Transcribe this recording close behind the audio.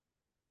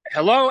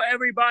Hello,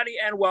 everybody,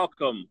 and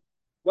welcome.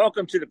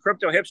 Welcome to the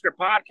Crypto Hipster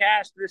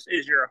Podcast. This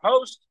is your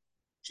host,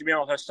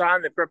 Jamil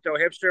Hassan, the Crypto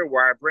Hipster,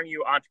 where I bring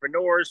you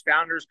entrepreneurs,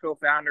 founders, co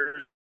founders,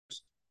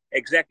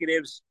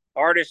 executives,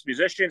 artists,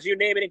 musicians, you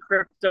name it in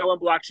crypto and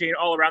blockchain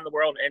all around the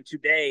world. And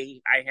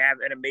today I have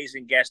an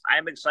amazing guest.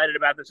 I'm excited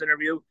about this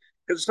interview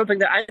because it's something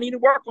that I need to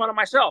work on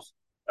myself.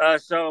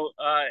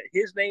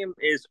 His name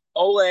is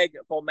Oleg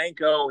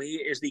Fomenko. He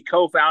is the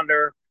co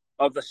founder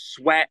of the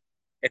Sweat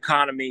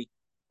Economy.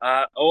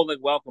 Oleg,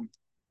 welcome.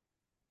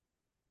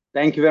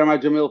 Thank you very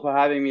much, Jamil, for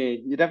having me.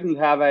 You definitely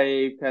have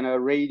a kind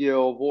of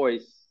radio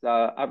voice.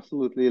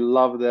 Absolutely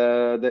love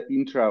the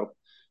intro.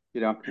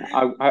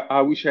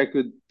 I wish I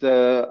could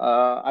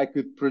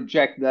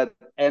project that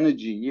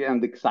energy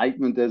and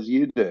excitement as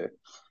you do.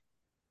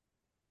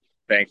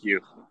 Thank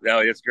you. No,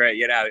 it's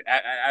great.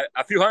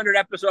 A few hundred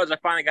episodes, I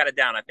finally got it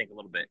down. I think a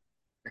little bit.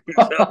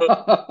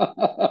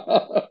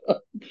 So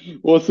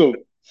Awesome.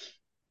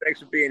 thanks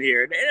for being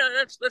here. And,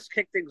 let's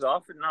kick things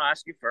off, and I'll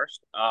ask you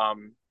first.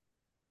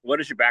 What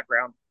is your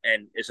background,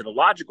 and is it a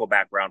logical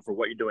background for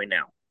what you're doing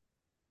now?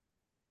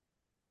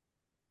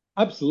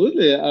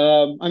 Absolutely.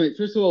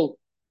 First of all,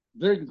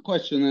 very good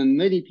question. And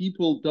many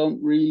people don't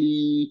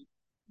really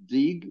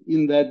dig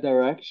in that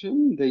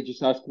direction. They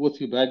just ask, what's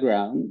your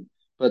background?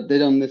 But they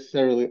don't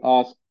necessarily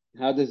ask,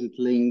 how does it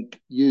link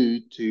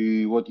you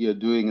to what you're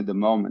doing at the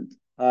moment?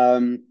 So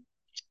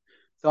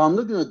I'm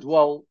not going to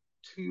dwell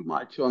too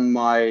much on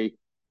my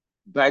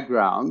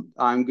background.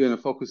 I'm going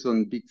to focus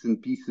on bits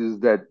and pieces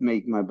that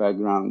make my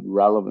background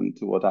relevant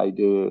to what I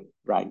do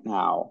right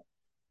now.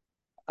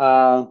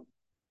 Uh,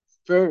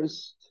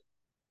 First,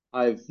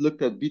 I've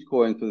looked at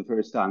Bitcoin for the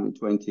first time in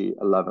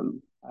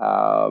 2011.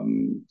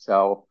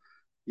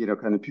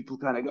 Kind of people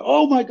kind of go,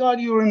 oh my God,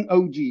 you're an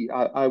OG.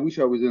 I wish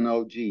I was an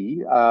OG.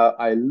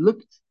 I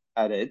looked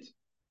at it.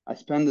 I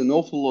spent an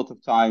awful lot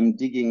of time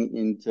digging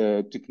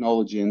into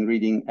technology and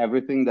reading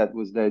everything that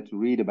was there to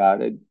read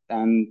about it.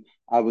 And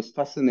I was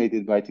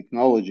fascinated by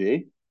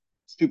technology.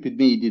 Stupid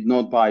me did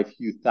not buy a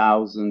few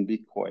thousand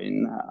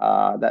Bitcoin.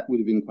 That would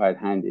have been quite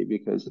handy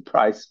because the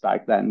price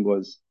back then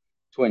was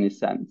 20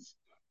 cents.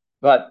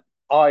 But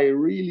I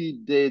really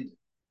did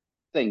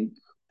think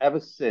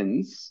ever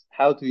since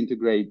how to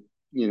integrate,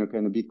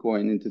 kind of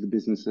Bitcoin into the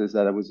businesses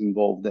that I was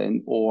involved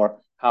in, or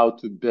how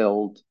to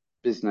build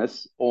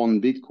business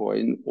on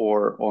Bitcoin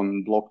or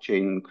on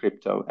blockchain and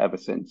crypto ever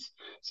since.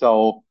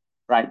 So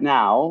right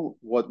now,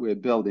 what we're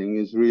building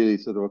is really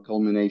sort of a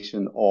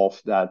culmination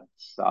of that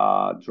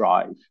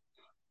drive.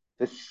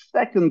 The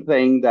second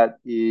thing that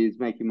is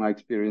making my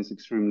experience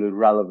extremely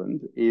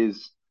relevant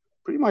is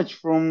pretty much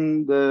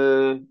from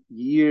the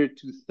year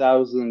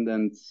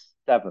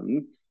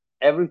 2007,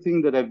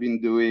 everything that I've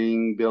been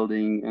doing,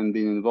 building, and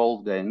been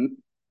involved in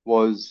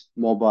was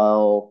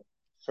mobile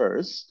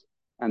first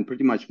and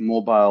pretty much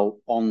mobile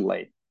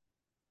only.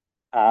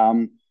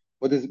 Um,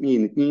 what does it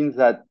mean? It means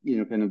that,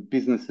 kind of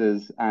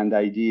businesses and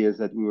ideas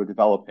that we were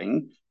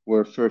developing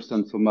were first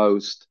and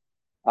foremost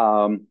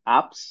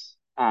apps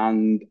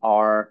and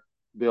are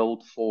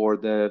built for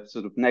the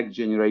sort of next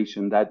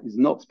generation that is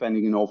not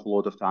spending an awful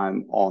lot of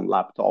time on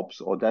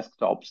laptops or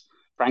desktops.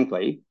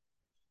 Frankly,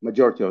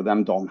 majority of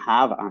them don't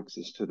have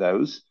access to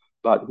those,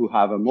 but who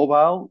have a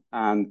mobile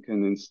and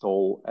can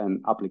install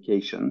an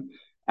application.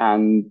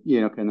 And,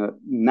 kind of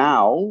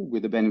now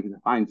with the benefit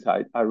of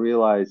hindsight, I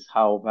realize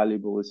how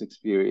valuable this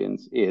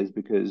experience is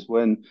because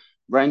when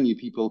brand new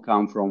people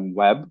come from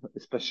web,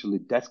 especially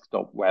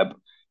desktop web,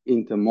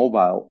 into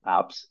mobile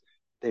apps,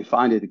 they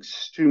find it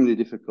extremely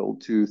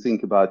difficult to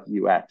think about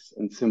UX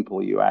and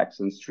simple UX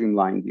and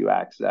streamlined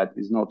UX that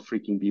is not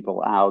freaking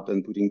people out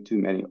and putting too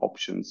many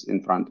options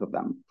in front of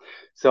them.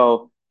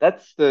 So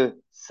that's the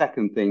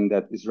second thing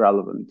that is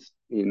relevant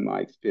in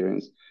my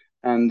experience.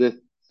 And the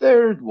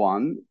third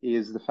one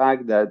is the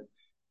fact that,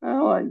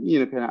 well,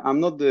 I'm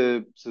not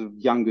the sort of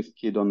youngest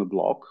kid on the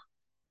block,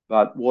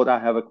 but what I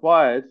have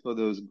acquired for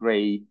those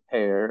gray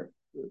hair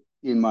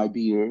in my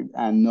beard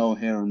and no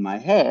hair on my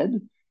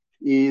head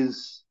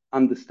is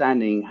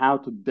understanding how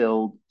to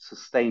build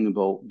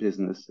sustainable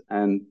business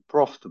and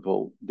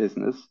profitable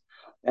business.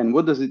 And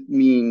what does it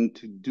mean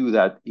to do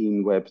that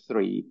in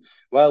Web3?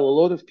 Well, a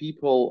lot of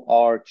people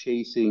are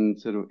chasing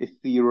sort of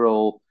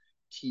ethereal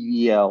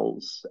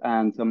TVLs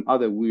and some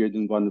other weird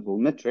and wonderful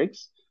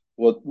metrics.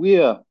 What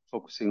we're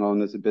focusing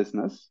on as a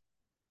business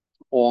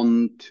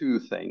on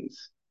two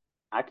things: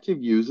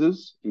 active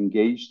users,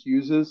 engaged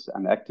users,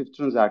 and active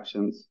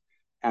transactions.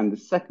 And the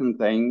second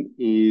thing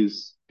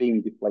is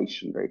being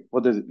deflationary.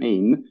 What does it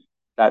mean?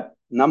 That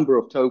number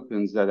of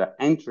tokens that are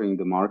entering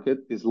the market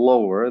is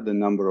lower than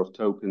number of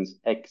tokens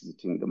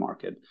exiting the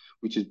market,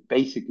 which is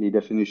basically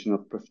definition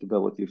of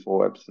profitability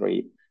for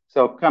Web3.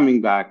 So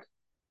coming back,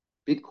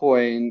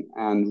 Bitcoin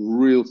and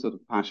real sort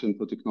of passion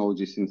for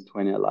technology since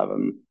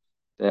 2011,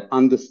 the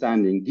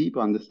understanding, deep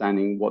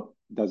understanding what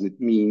does it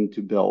mean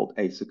to build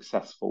a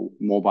successful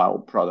mobile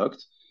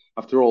product.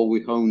 After all,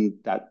 we honed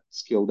that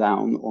skill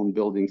down on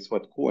building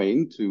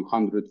Sweatcoin to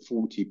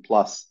 140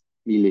 plus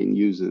million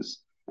users.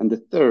 And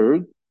the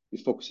third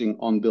is focusing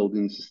on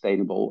building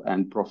sustainable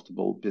and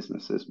profitable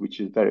businesses, which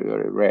is very,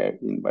 very rare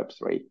in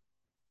Web3.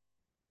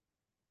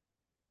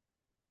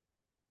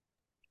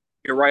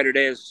 You're right. It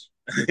is.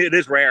 It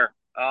is rare.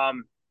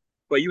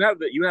 But you have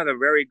a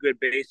very good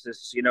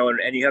basis,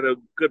 and you have a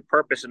good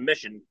purpose and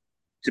mission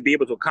to be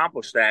able to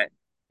accomplish that,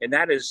 and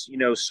that is,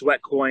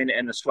 Sweatcoin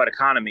and the sweat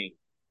economy,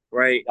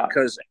 right? Yeah.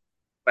 Because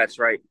that's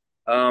right.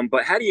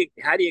 But how do you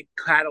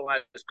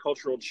catalyze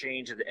cultural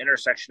change at the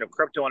intersection of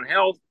crypto and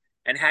health,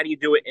 and how do you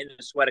do it in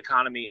the sweat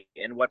economy,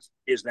 and what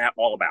is that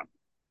all about?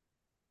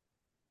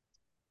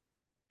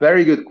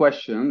 Very good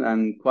question,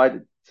 and quite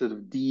a sort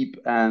of deep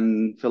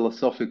and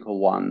philosophical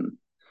one.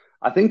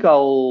 I think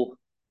I'll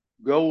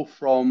go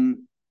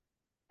from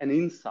an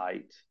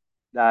insight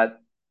that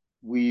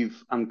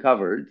we've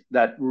uncovered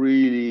that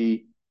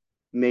really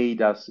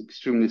made us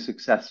extremely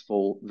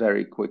successful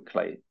very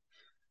quickly.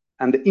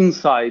 And the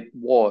insight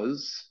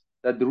was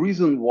that the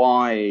reason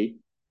why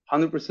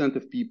 100%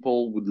 of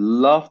people would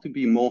love to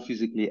be more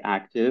physically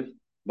active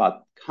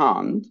but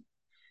can't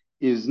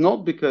is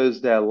not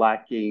because they're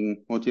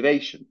lacking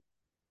motivation,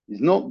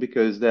 is not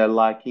because they're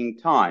lacking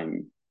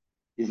time,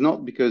 is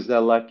not because they're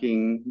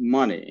lacking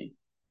money,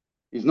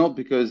 is not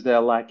because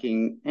they're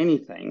lacking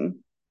anything,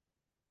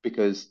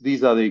 because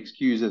these are the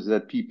excuses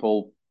that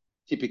people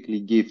typically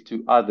give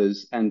to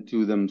others and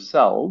to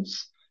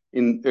themselves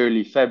in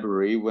early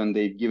February when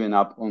they've given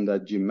up on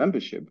that gym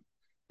membership.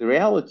 The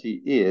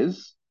reality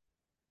is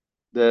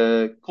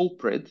the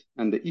culprit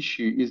and the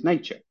issue is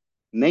nature.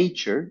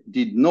 Nature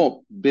did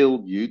not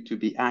build you to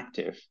be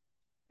active.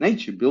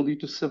 Nature built you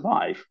to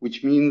survive,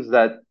 which means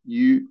that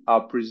you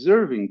are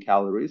preserving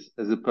calories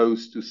as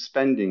opposed to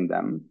spending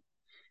them.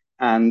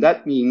 And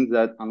that means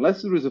that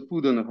unless there is a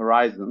food on the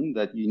horizon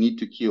that you need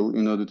to kill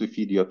in order to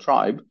feed your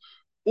tribe,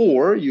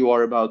 or you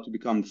are about to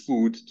become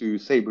food to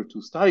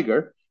saber-toothed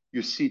tiger,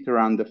 you sit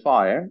around the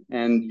fire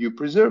and you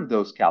preserve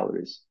those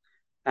calories.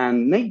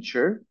 And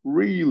nature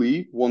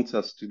really wants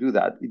us to do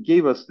that. It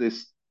gave us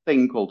this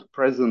thing called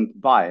present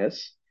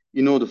bias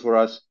in order for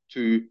us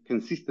to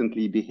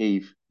consistently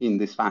behave in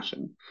this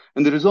fashion.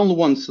 And there is only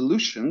one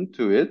solution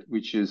to it,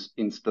 which is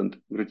instant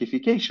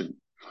gratification.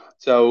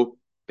 So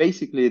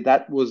basically,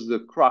 that was the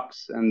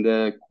crux and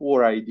the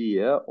core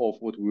idea of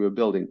what we were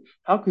building.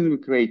 How can we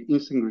create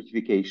instant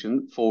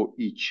gratification for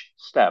each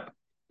step?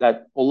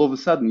 That all of a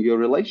sudden your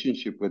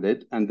relationship with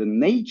it and the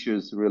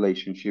nature's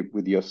relationship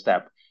with your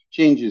step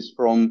changes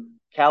from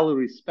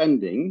calorie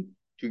spending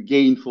to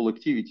gainful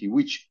activity,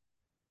 which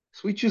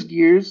switches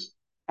gears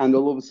and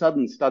all of a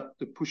sudden start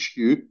to push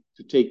you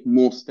to take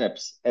more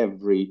steps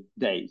every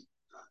day.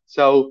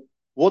 So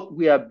what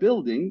we are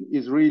building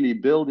is really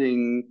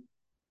building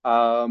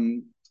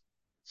um,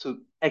 so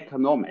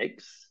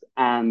economics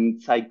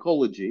and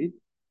psychology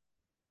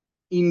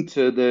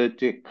into the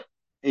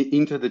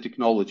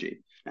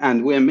technology,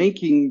 and we're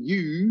making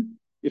you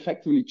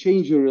effectively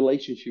change your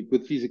relationship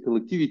with physical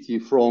activity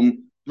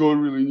from do I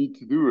really need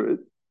to do it,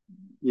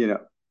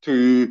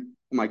 to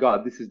oh my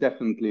god, this is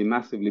definitely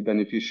massively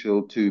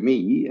beneficial to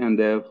me, and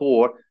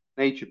therefore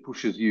nature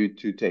pushes you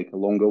to take a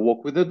longer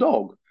walk with a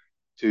dog,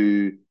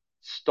 to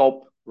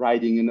stop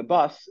riding in a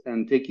bus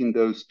and taking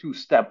those two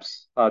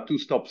stops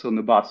on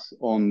the bus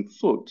on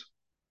foot,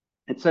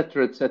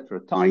 etc., etc.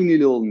 Tiny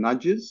little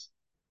nudges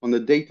on a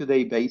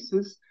day-to-day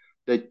basis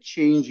that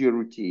change your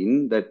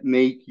routine, that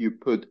make you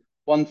put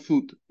one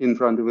foot in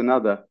front of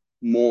another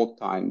more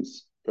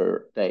times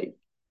per day.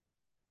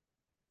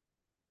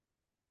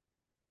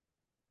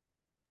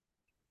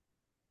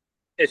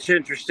 It's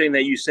interesting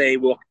that you say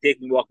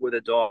taking a walk with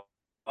a dog.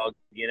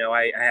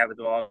 I have a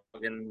dog,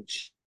 and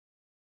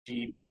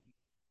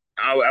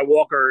I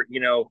walk her,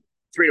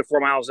 3 to 4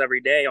 miles every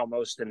day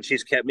almost, and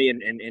she's kept me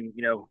and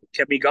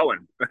kept me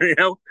going. you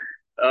know,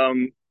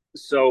 um,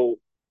 so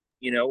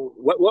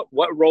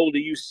what role do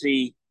you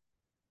see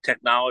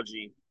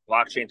technology,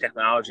 blockchain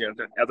technology,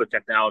 and other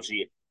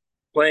technology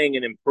playing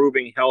in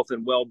improving health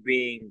and well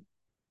being?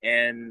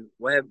 And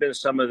what have been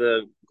some of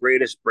the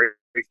greatest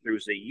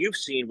breakthroughs that you've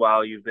seen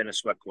while you've been a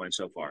Sweatcoin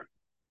so far?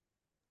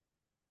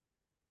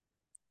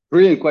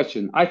 Brilliant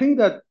question. I think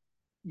that,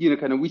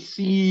 kind of we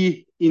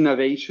see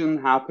innovation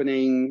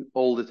happening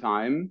all the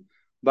time,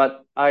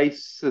 but I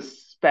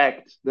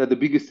suspect that the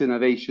biggest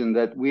innovation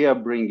that we are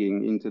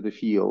bringing into the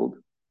field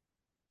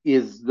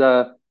is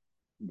the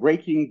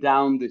breaking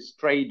down this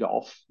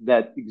trade-off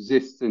that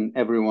exists in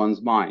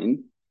everyone's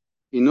mind.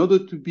 In order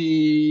to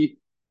be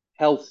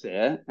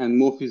healthier and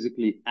more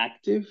physically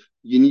active,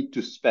 you need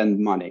to spend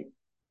money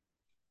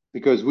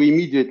because we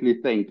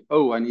immediately think,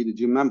 oh, I need a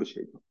gym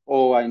membership,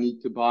 or I need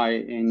to buy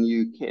a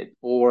new kit,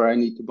 or I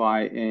need to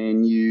buy a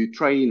new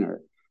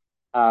trainer,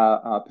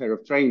 a pair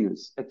of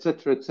trainers,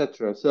 etc.,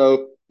 etc.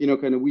 So,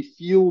 kind of we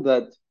feel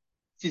that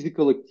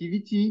physical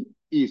activity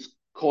is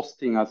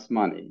costing us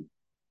money.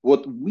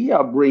 What we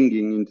are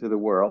bringing into the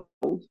world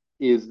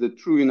is the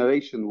true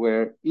innovation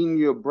where in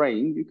your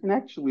brain you can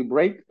actually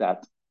break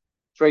that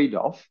trade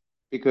off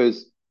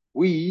because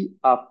we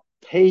are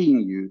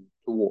paying you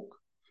to walk.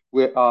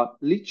 We are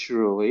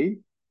literally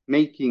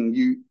making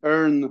you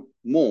earn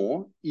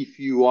more if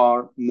you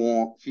are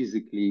more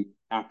physically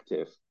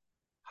active.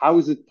 How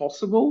is it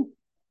possible?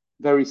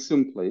 Very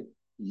simply,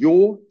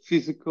 your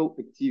physical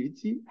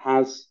activity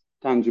has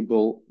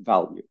tangible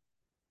value.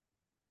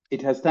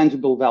 It has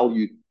tangible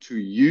value to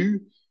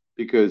you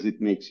because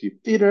it makes you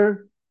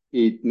fitter,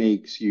 it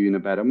makes you in a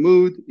better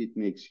mood, it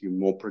makes you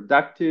more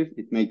productive,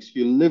 it makes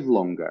you live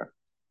longer.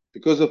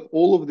 Because of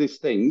all of these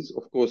things,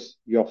 of course,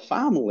 your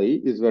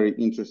family is very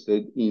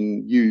interested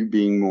in you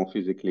being more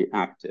physically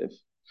active.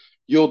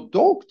 Your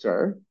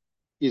doctor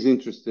is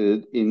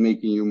interested in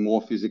making you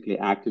more physically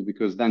active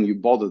because then you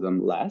bother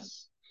them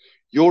less.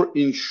 Your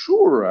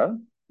insurer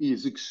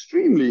is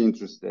extremely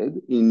interested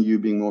in you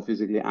being more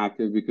physically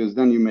active because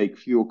then you make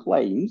fewer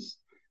claims.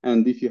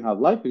 And if you have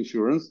life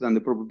insurance, then the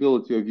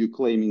probability of you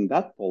claiming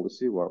that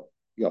policy, well,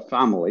 your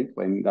family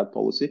claiming that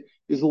policy,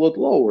 is a lot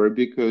lower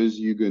because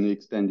you're going to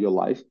extend your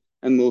life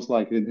and most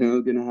likely they're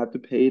not going to have to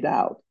pay it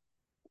out.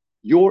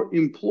 Your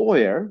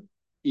employer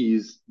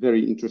is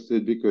very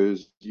interested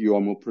because you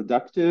are more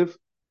productive,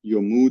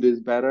 your mood is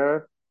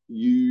better,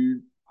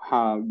 you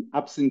have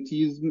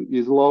absenteeism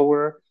is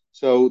lower.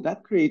 So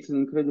that creates an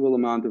incredible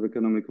amount of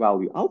economic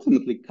value.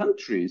 Ultimately,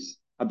 countries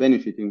are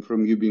benefiting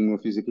from you being more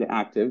physically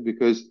active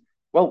because,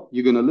 well,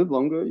 you're going to live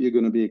longer, you're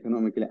going to be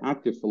economically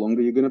active for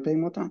longer, you're going to pay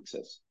more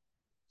taxes.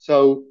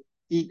 So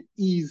it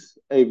is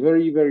a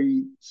very,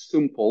 very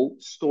simple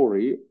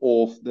story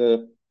of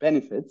the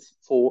benefits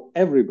for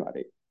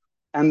everybody.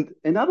 And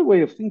another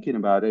way of thinking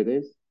about it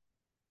is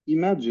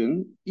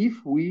imagine if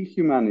we,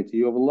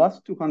 humanity, over the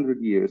last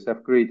 200 years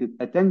have created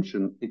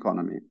attention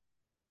economy,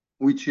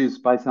 which is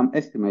by some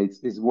estimates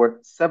is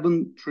worth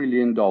 $7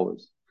 trillion.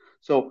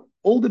 So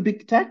all the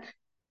big tech,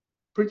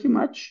 pretty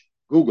much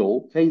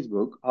Google,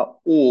 Facebook, are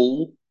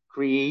all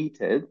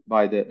created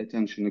by the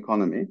attention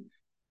economy.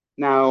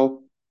 Now,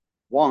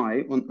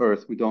 why on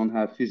earth we don't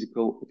have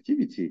physical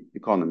activity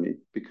economy?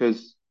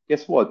 Because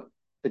guess what?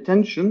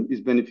 Attention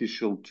is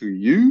beneficial to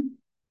you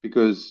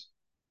because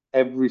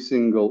every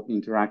single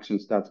interaction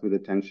starts with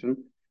attention.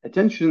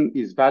 Attention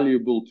is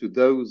valuable to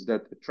those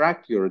that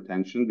attract your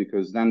attention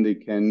because then they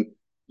can,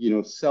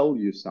 sell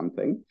you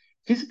something.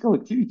 Physical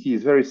activity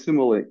is very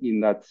similar in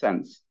that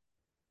sense.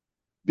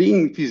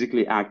 Being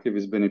physically active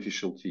is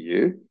beneficial to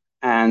you,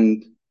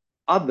 and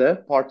other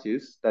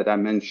parties that I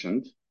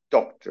mentioned,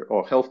 doctor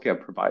or healthcare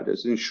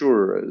providers,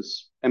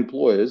 insurers,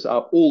 employers,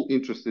 are all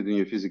interested in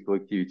your physical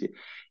activity.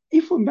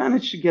 If we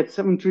manage to get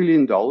 $7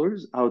 trillion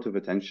out of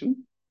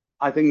attention,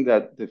 I think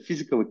that the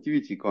physical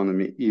activity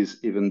economy is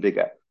even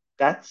bigger.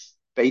 That's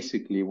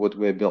basically what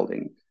we're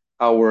building.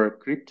 Our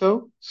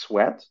crypto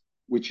sweat,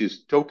 which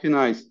is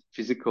tokenized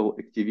physical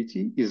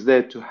activity, is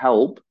there to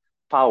help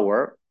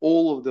power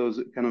all of those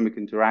economic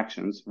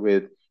interactions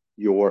with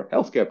your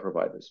healthcare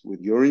providers, with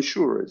your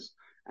insurers,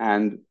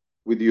 and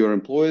with your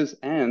employers.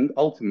 And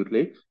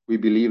ultimately, we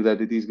believe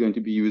that it is going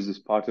to be used as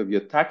part of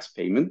your tax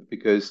payment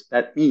because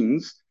that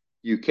means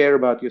you care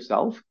about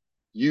yourself,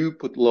 you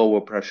put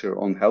lower pressure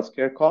on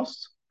healthcare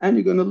costs, and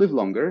you're going to live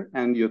longer,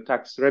 and your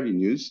tax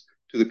revenues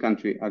to the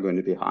country are going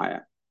to be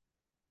higher.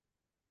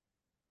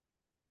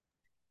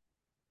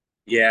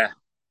 Yeah,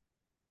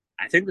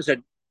 I think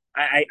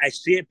I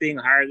see it being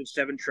higher than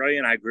 7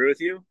 trillion. I agree with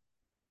you.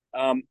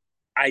 Um,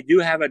 I do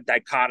have a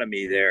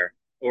dichotomy there,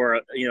 or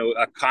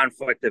a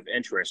conflict of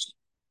interest,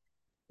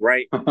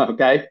 right?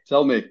 Okay,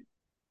 tell me.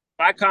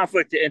 My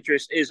conflict of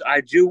interest is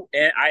I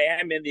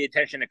am in the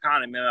attention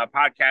economy. I'm a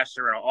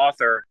podcaster and an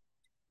author,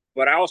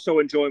 but I also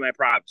enjoy my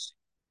privacy,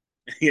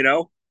 you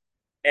know,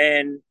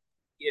 and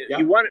you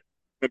Yeah. want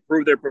to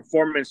improve their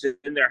performance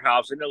in their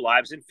house, in their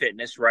lives, in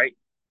fitness, right?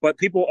 But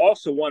people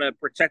also want to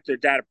protect their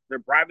data, their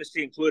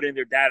privacy, including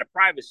their data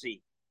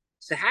privacy.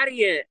 So how do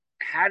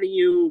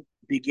you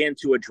begin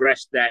to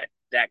address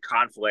that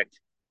conflict?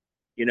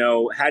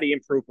 How do you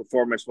improve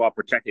performance while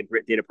protecting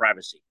data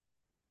privacy?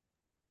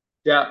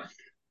 Yeah.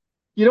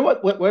 You know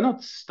what? We're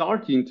not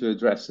starting to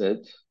address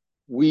it.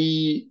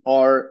 We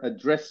are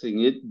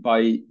addressing it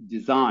by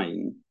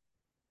design.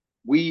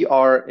 We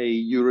are a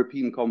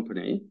European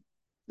company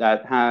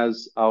that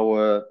has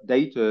our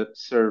data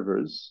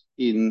servers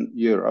in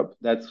Europe.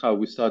 That's how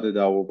we started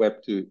our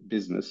Web2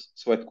 business,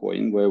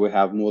 Sweatcoin, where we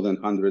have more than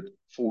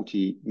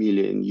 140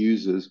 million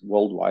users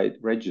worldwide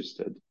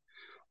registered.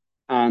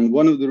 And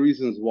one of the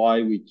reasons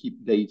why we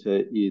keep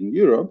data in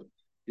Europe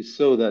is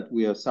so that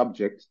we are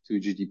subject to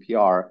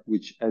GDPR,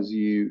 which, as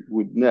you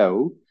would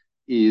know,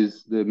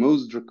 is the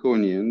most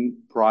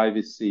draconian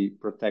privacy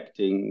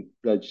protecting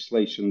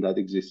legislation that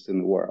exists in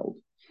the world.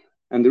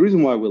 And the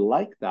reason why we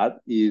like that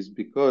is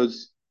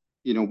because,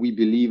 we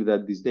believe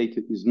that this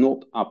data is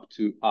not up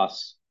to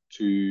us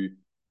to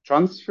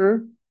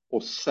transfer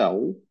or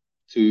sell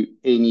to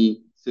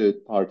any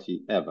third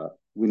party ever.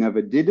 We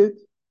never did it,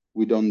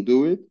 we don't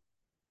do it,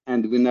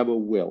 and we never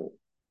will.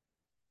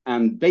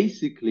 And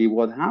basically,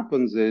 what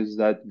happens is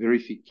that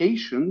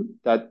verification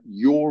that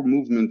your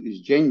movement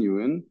is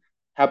genuine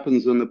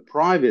happens on the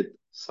private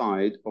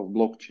side of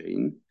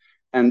blockchain,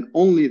 and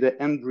only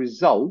the end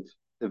result,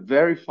 the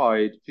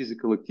verified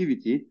physical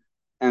activity,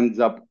 ends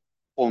up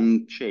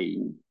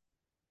on-chain.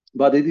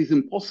 But it is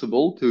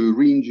impossible to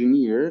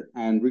re-engineer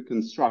and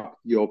reconstruct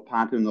your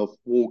pattern of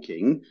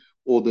walking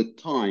or the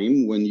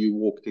time when you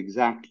walked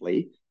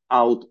exactly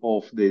out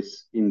of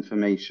this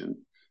information.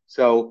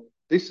 So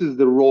this is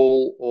the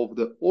role of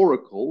the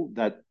oracle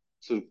that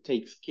sort of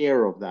takes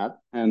care of that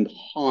and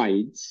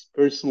hides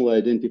personal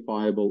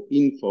identifiable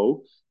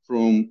info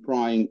from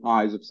prying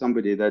eyes of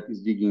somebody that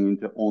is digging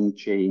into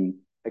on-chain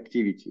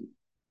activity.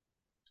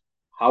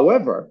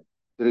 However,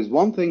 there is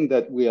one thing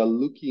that we are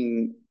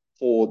looking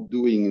for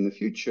doing in the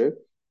future,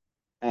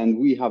 and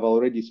we have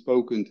already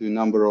spoken to a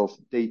number of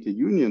data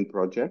union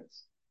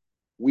projects.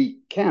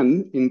 We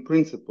can, in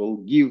principle,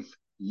 give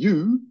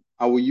you,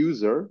 our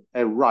user,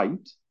 a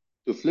right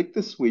to flick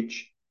the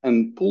switch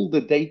and pull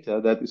the data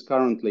that is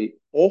currently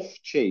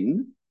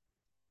off-chain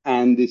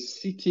and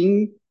is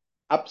sitting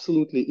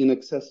absolutely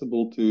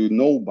inaccessible to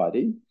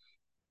nobody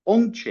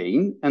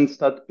on-chain and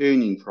start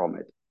earning from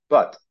it.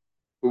 But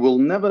we will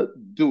never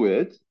do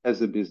it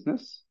as a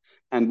business,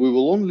 and we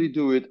will only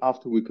do it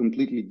after we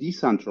completely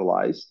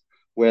decentralized,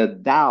 where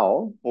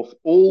DAO of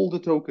all the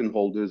token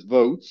holders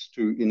votes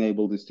to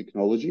enable this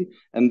technology,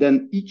 and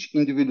then each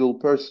individual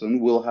person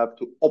will have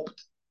to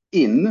opt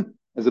in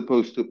as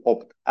opposed to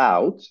opt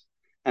out,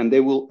 and they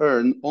will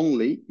earn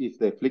only if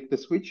they flick the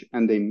switch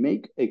and they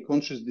make a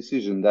conscious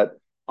decision that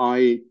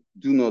I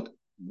do not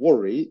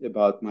worry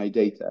about my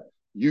data.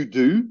 You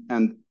do,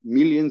 and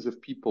millions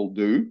of people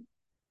do.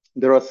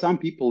 There are some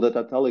people that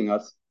are telling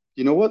us,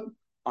 you know what?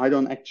 I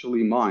don't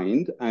actually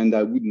mind, and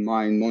I wouldn't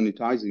mind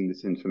monetizing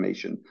this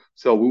information.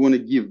 So we want to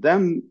give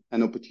them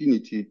an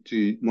opportunity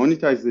to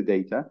monetize the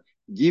data,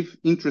 give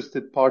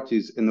interested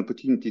parties an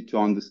opportunity to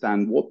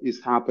understand what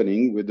is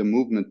happening with the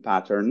movement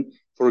pattern.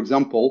 For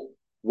example,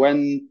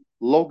 when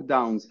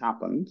lockdowns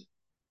happened,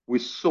 we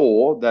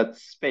saw that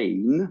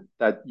Spain,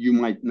 that you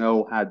might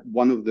know had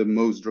one of the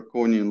most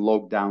draconian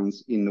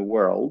lockdowns in the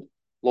world,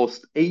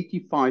 lost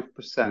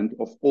 85%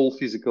 of all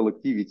physical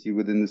activity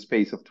within the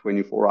space of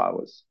 24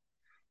 hours.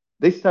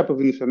 This type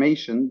of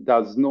information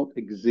does not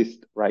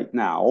exist right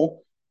now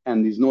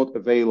and is not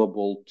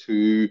available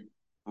to,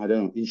 I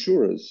don't know,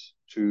 insurers,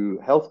 to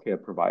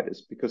healthcare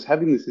providers, because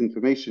having this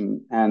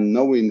information and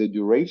knowing the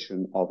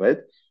duration of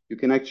it, you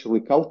can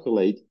actually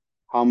calculate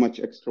how much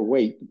extra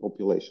weight the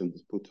population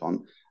is put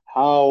on,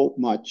 how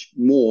much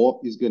more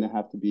is going to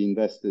have to be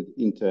invested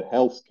into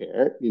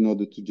healthcare in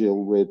order to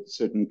deal with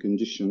certain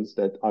conditions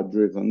that are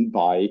driven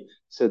by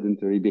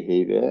sedentary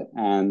behavior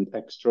and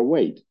extra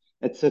weight,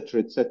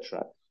 etc.,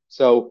 etc.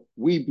 So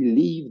we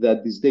believe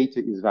that this data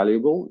is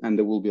valuable and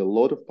there will be a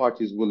lot of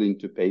parties willing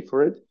to pay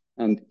for it.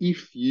 And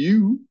if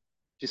you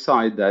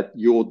decide that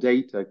your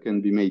data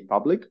can be made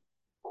public,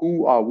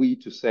 who are we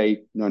to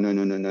say, no, no,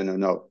 no, no, no, no,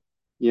 no?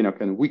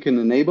 We can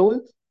enable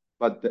it,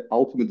 but the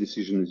ultimate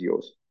decision is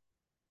yours.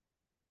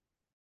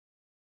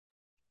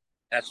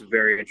 That's a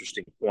very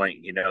interesting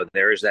point.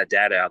 There is that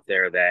data out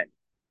there that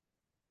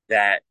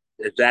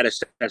data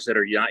sets that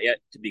are not yet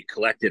to be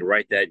collected,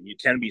 right? That you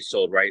can be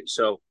sold, right?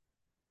 So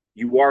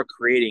you are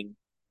creating,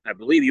 I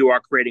believe you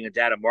are creating a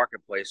data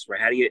marketplace, right?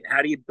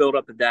 How do you build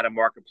up the data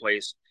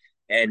marketplace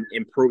and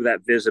improve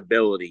that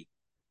visibility,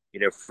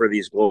 for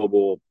these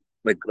global,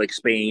 like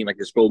Spain, like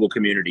this global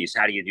communities?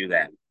 How do you do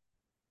that?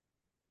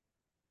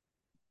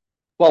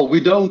 Well,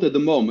 we don't at the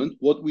moment.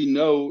 What we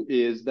know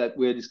is that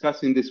we're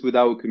discussing this with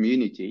our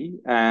community,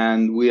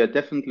 and we are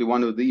definitely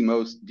one of the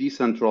most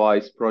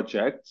decentralized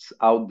projects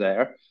out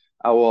there.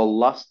 Our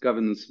last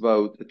governance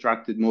vote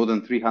attracted more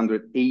than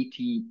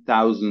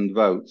 380,000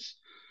 votes.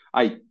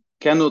 I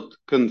cannot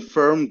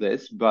confirm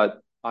this, but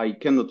I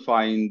cannot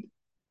find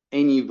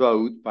any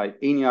vote by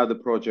any other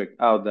project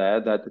out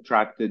there that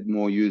attracted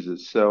more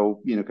users.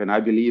 So, I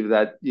believe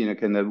that,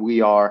 that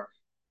we are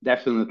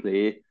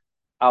definitely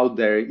out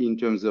there in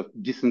terms of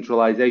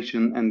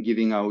decentralization and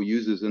giving our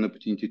users an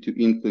opportunity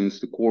to influence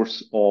the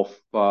course of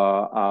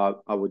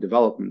our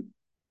development.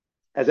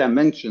 As I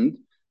mentioned,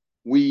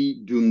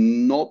 we do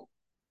not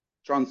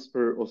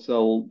transfer or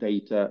sell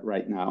data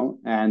right now,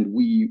 and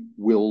we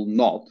will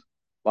not.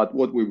 But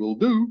what we will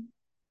do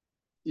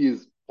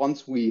is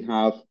once we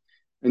have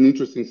an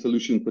interesting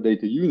solution for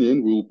data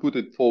union, we'll put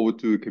it forward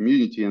to a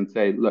community and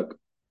say, look,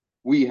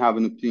 we have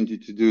an opportunity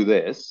to do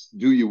this.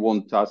 Do you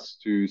want us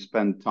to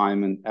spend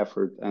time and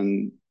effort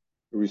and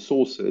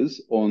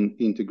resources on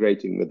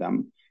integrating with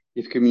them?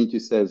 If community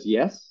says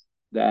yes,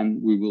 then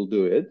we will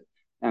do it.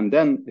 And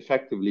then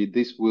effectively,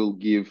 this will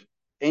give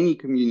any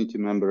community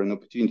member an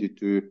opportunity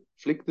to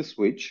flick the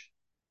switch,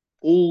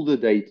 all the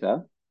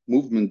data,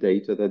 movement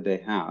data that they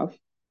have,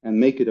 and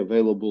make it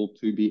available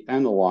to be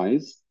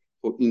analyzed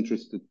for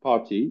interested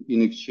party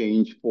in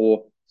exchange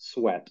for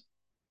sweat.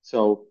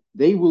 So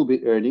they will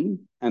be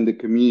earning and the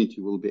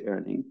community will be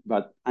earning.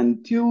 But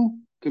until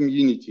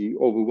community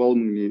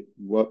overwhelmingly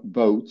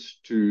votes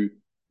to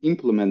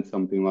implement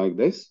something like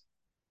this,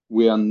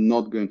 we are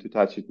not going to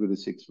touch it with a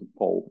 6-foot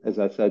pole. As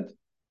I said,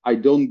 I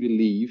don't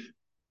believe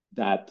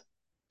that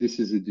this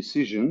is a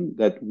decision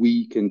that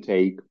we can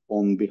take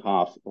on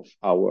behalf of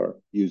our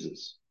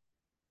users.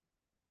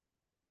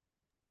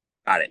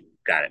 Got it.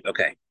 Got it.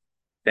 Okay.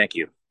 Thank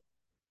you.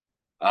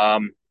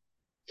 Um,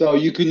 So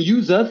you can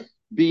use us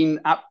being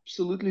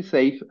absolutely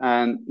safe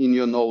and in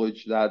your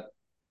knowledge that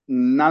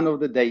none of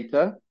the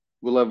data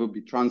will ever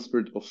be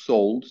transferred or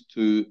sold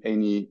to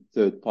any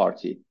third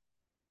party.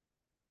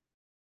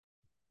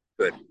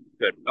 Good.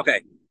 Good.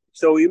 Okay.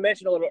 So you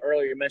mentioned a little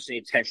earlier. You mentioned the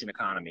attention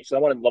economy. So I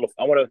want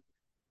to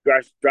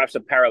drive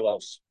some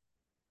parallels.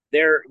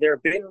 There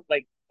have been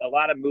like a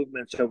lot of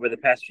movements over the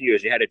past few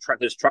years. You had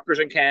there's truckers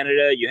in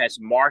Canada. You had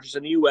some marches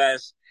in the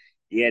U.S.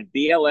 You had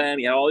BLM.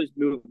 You had all these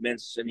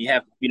movements, and you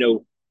have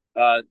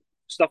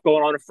stuff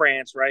going on in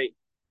France, right?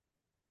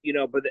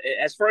 But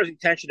as far as the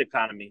attention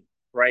economy,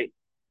 right?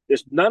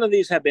 There's none of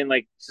these have been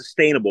like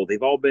sustainable.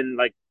 They've all been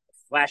like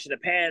flash in the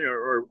pan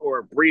or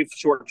a brief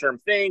short term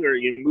thing, or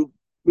you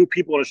move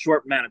people in a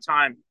short amount of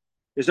time.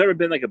 There's never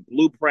been like a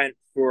blueprint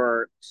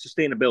for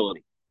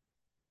sustainability,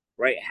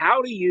 right?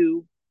 How do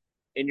you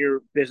in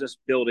your business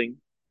building,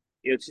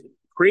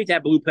 create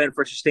that blueprint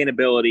for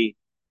sustainability,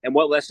 and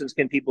what lessons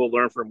can people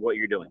learn from what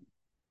you're doing?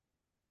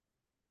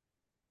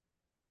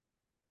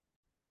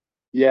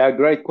 Yeah,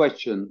 great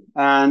question.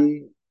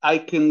 And I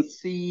can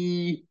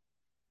see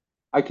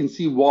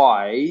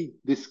why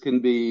this can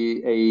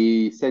be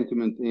a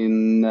sentiment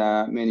in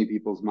many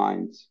people's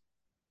minds.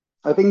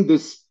 I think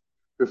this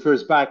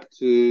refers back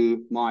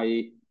to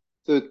my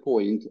third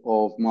point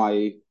of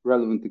my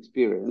relevant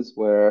experience,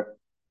 where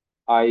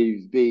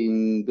I've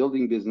been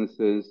building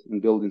businesses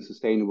and building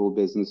sustainable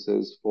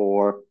businesses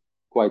for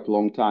quite a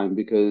long time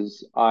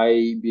because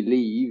I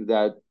believe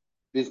that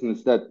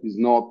business that is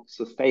not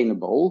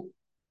sustainable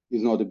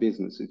is not a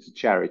business, it's a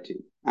charity.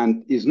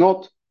 And is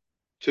not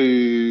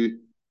to,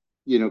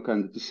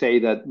 kind of to say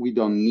that we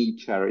don't need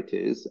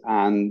charities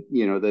and,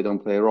 they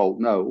don't play a role.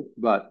 No,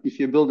 but if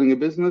you're building a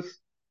business,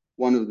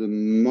 one of the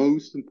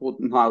most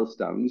important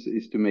milestones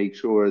is to make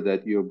sure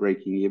that you're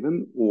breaking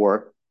even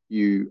or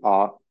you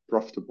are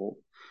profitable.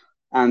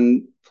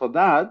 And for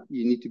that,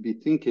 you need to be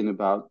thinking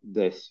about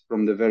this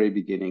from the very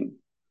beginning.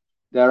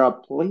 There are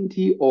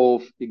plenty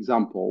of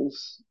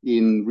examples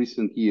in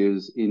recent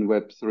years in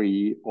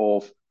Web3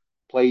 of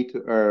play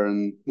to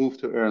earn, move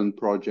to earn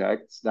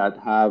projects that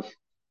have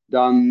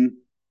done,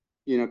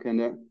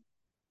 kind of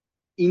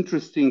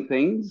interesting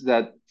things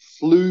that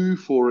flew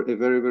for a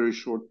very, very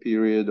short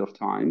period of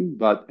time,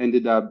 but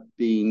ended up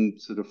being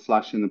sort of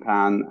flash in the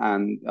pan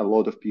and a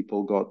lot of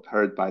people got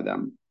hurt by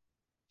them.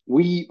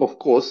 We, of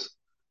course,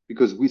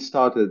 because we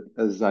started,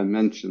 as I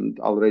mentioned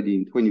already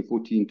in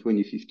 2014,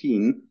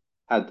 2015,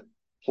 had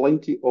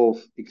plenty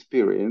of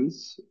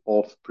experience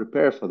of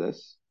prepare for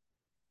this,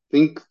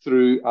 think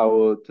through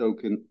our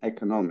token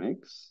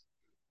economics.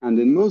 And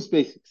in most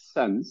basic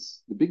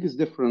sense, the biggest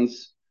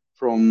difference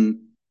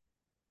from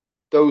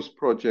those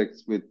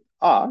projects with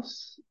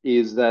us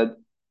is that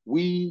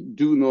we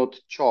do not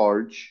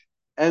charge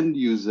end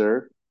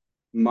user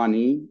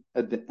money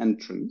at the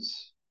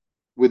entrance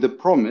with the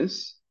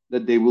promise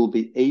that they will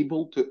be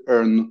able to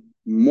earn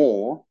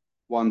more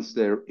once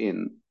they're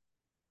in.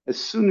 As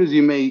soon as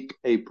you make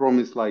a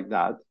promise like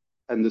that,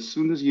 and as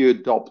soon as you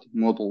adopt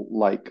model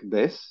like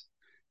this,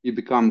 you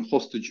become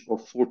hostage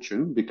of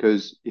fortune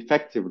because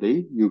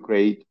effectively you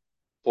create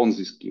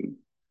Ponzi scheme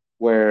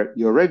where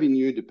your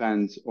revenue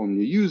depends on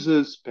your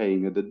users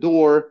paying at the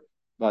door,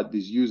 but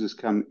these users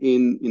come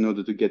in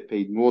order to get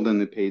paid more than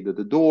they paid at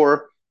the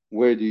door.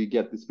 Where do you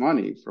get this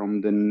money?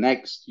 From the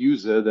next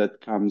user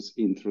that comes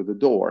in through the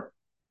door.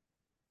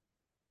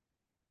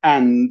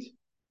 And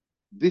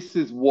this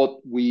is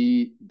what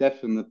we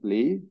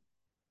definitely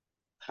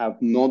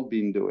have not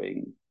been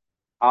doing.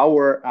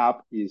 Our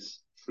app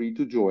is free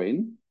to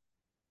join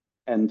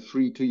and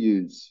free to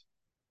use.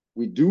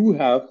 We do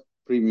have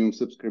premium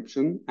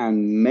subscription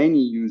and many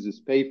users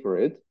pay for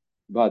it,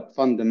 but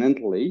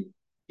fundamentally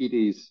it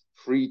is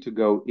free to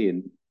go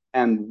in.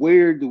 And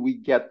where do we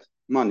get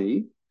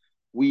money?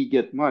 We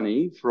get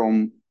money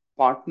from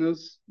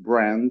partners,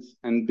 brands,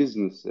 and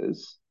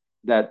businesses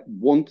that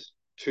want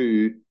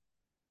to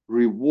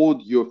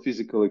reward your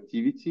physical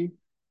activity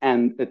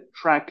and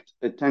attract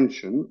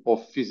attention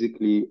of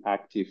physically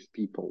active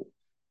people.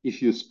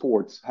 If you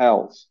sports,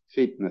 health,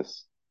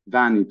 fitness,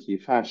 vanity,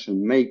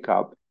 fashion,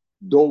 makeup,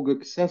 dog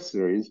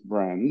accessories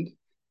brand,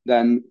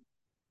 then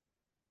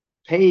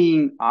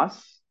paying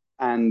us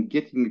and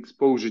getting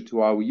exposure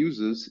to our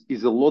users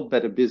is a lot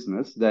better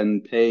business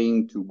than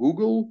paying to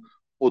Google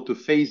or to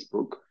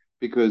Facebook,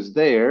 because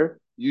there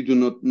you do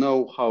not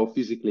know how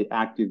physically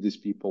active these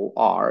people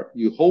are.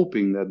 You're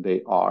hoping that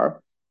they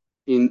are.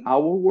 In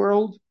our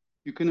world,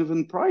 you can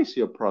even price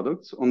your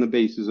products on the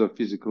basis of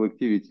physical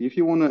activity. If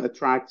you want to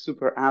attract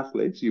super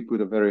athletes, you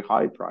put a very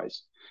high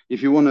price.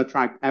 If you want to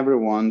attract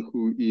everyone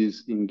who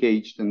is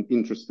engaged and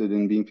interested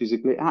in being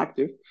physically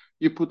active,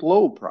 you put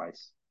low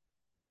price.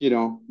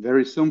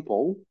 Very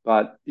simple,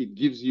 but it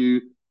gives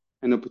you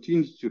an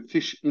opportunity to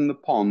fish in the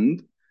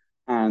pond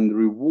and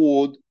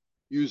reward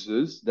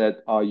users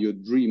that are your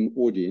dream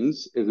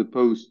audience, as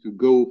opposed to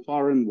go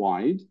far and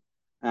wide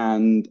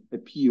and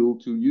appeal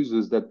to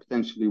users that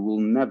potentially will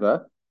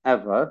never,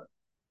 ever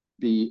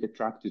be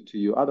attracted to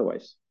you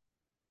otherwise.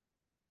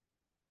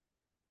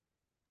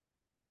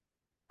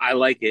 I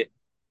like it.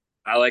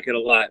 I like it a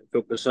lot.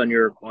 Focus on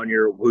your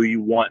who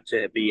you want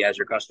to be as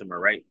your customer,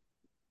 right?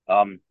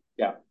 Um,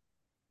 Yeah.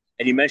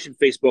 and you mentioned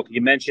Facebook.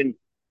 You mentioned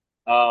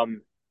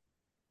um,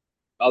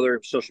 other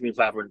social media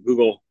platforms,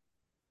 Google,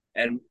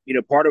 and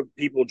part of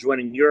people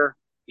joining your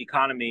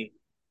economy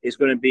is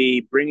going to be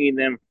bringing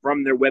them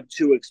from their Web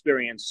 2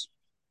 experience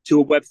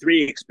to a Web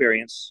 3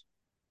 experience,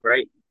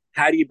 right?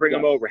 How do you bring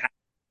them Yes. over? How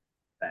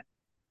that?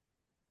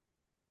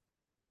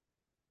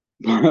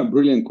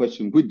 Brilliant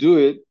question. We do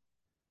it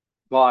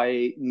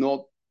by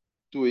not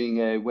doing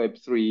a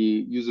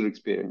Web3 user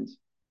experience.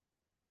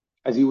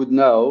 As you would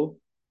know,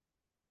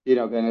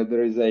 kind of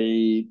there is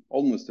a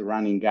almost a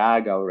running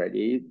gag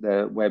already.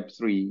 The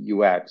Web3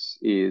 UX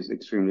is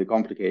extremely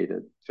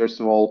complicated. First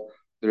of all,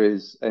 there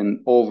is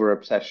an over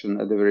obsession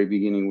at the very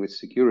beginning with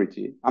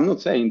security. I'm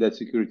not saying that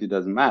security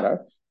doesn't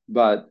matter,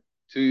 but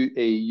to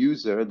a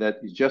user that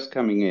is just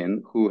coming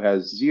in who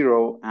has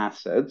zero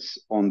assets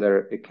on their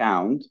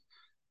account,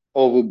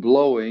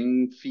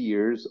 overblowing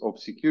fears of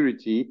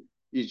security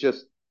is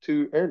just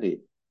too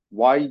early.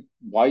 Why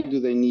do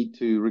they need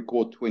to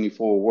record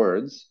 24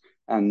 words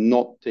and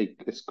not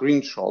take a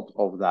screenshot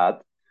of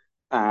that?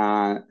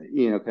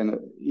 Kind of,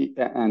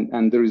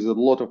 and there is a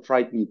lot of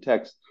frightening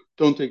text.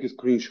 Don't take a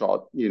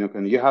screenshot.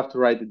 Kind of, you have to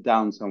write it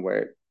down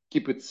somewhere.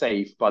 Keep it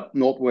safe, but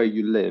not where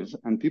you live.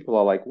 And people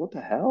are like, "What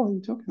the hell are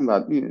you talking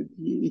about?"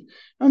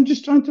 I'm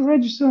just trying to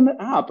register on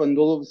the app, and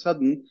all of a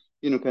sudden,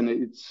 kind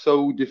of, it's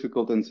so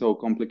difficult and so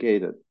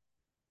complicated.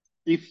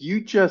 If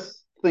you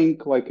just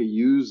think like a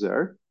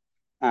user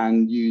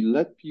and you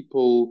let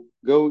people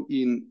go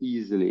in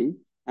easily,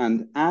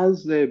 and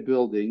as they're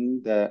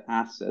building their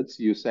assets,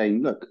 you're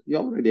saying, look, you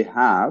already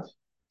have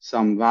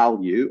some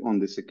value on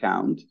this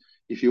account.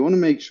 If you want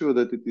to make sure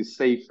that it is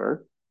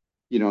safer,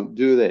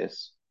 do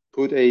this.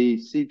 Put a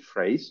seed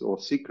phrase or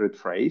secret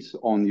phrase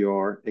on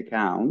your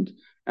account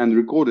and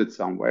record it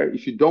somewhere.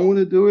 If you don't want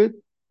to do it,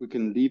 we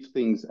can leave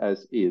things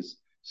as is.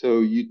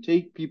 So you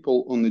take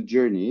people on a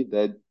journey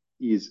that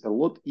is a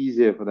lot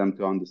easier for them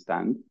to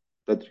understand,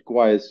 that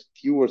requires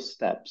fewer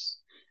steps.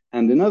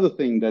 And another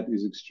thing that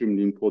is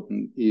extremely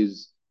important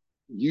is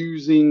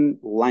using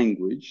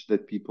language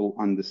that people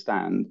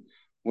understand.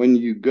 When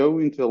you go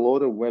into a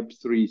lot of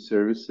Web3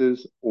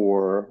 services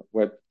or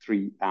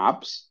Web3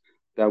 apps,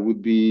 that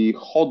would be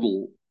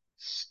HODL,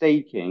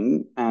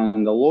 staking,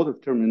 and a lot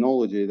of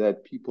terminology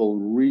that people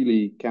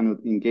really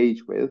cannot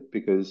engage with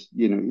because,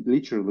 it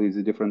literally is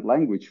a different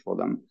language for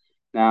them.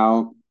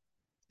 Now,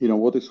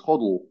 what is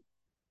HODL?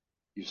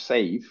 You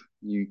save,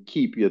 you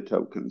keep your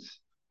tokens.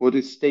 What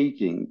is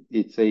staking?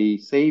 It's a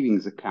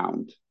savings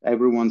account.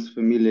 Everyone's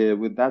familiar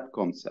with that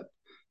concept.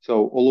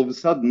 So all of a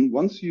sudden,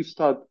 once you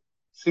start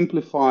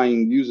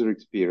simplifying user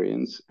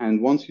experience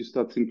and once you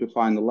start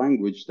simplifying the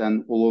language,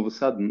 then all of a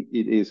sudden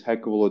it is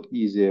heck of a lot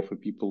easier for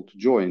people to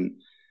join.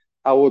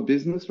 Our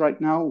business right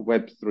now,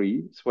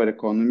 Web3, Sweat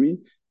Economy,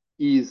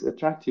 is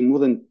attracting more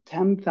than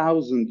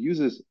 10,000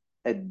 users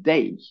a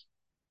day,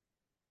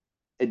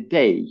 a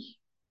day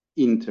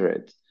into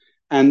it.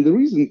 And the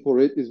reason for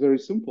it is very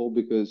simple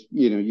because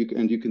you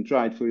can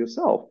try it for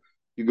yourself.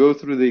 You go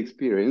through the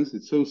experience,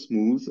 it's so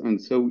smooth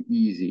and so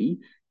easy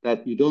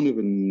that you don't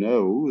even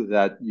know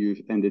that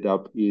you've ended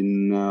up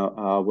in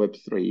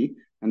Web3.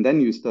 And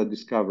then you start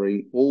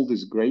discovering all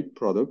these great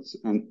products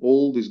and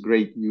all these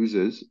great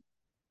users,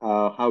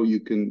 how you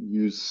can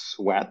use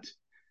Sweat,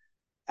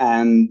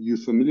 and you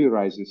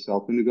familiarize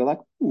yourself and you go like,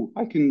 "Oh,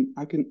 I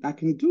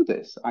can do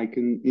this. I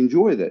can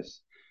enjoy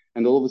this."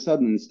 And all of a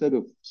sudden, instead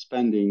of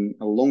spending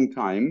a long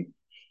time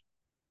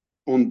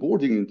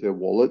onboarding into a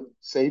wallet,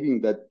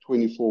 saving that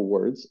 24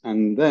 words,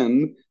 and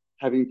then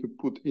having to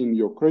put in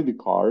your credit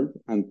card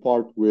and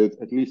part with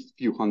at least a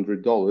few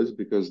 $100s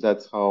because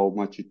that's how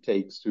much it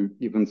takes to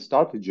even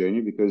start a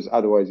journey, because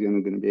otherwise you're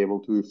not going to be able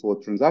to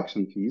afford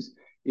transaction fees.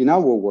 In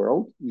our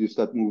world, you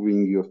start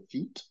moving your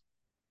feet,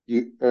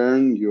 you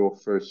earn your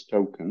first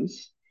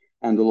tokens,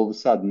 and all of a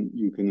sudden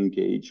you can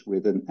engage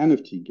with an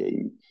NFT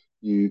game.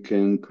 You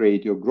can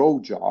create your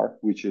grow jar,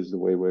 which is the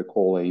way we're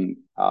calling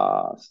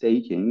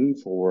staking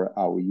for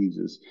our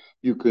users.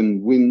 You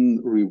can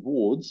win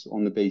rewards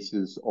on the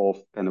basis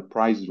of kind of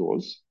prize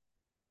draws.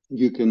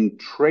 You can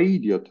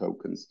trade your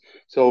tokens.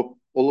 So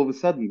all of a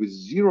sudden, with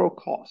zero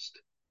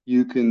cost,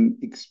 you can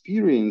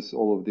experience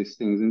all of these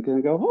things and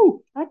can go,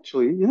 oh,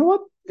 actually, you know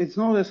what? It's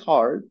not as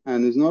hard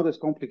and it's not as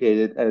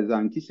complicated as I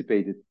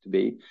anticipated it to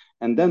be.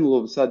 And then all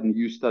of a sudden,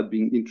 you start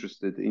being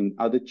interested in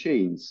other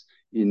chains,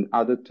 in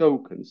other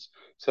tokens.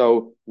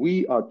 So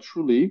we are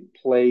truly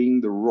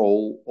playing the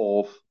role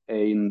of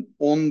an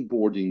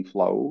onboarding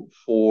flow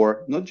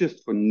for not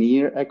just for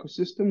near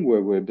ecosystem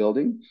where we're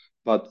building,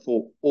 but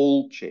for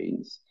all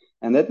chains.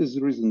 And that is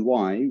the reason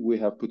why we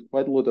have put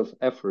quite a lot of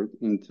effort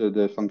into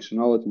the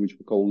functionality, which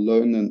we call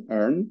learn and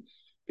earn,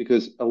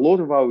 because a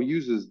lot of our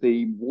users,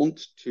 they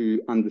want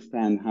to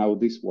understand how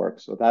this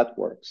works or that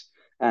works.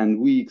 And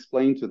we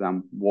explain to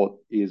them what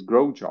is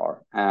GrowJar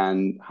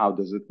and how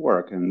does it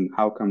work and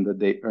how come that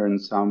they earn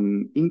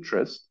some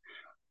interest.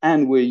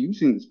 And we're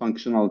using this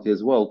functionality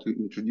as well to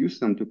introduce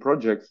them to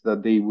projects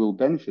that they will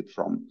benefit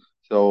from.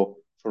 So,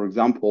 for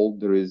example,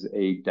 there is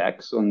a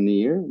DEX on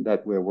Near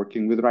that we're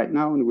working with right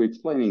now, and we're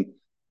explaining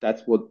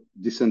that's what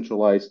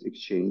decentralized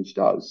exchange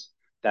does.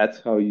 That's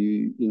how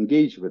you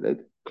engage with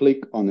it.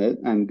 Click on it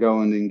and go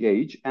and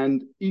engage.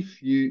 And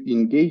if you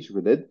engage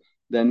with it,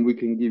 then we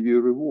can give you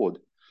a reward.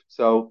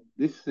 So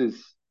this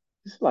is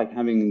like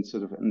having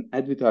sort of an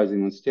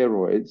advertising on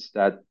steroids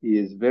that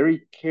is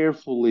very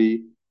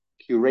carefully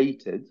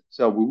curated.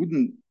 So we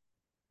wouldn't,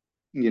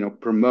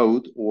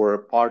 promote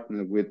or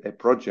partner with a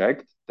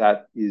project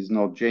that is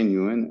not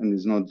genuine and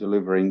is not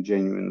delivering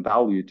genuine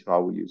value to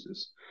our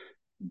users.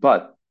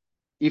 But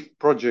if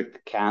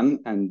project can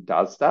and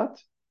does that,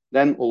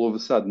 then all of a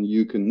sudden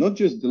you can not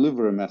just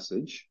deliver a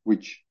message,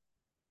 which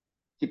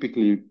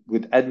typically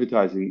with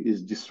advertising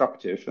is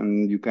disruptive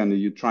and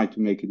you try to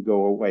make it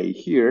go away.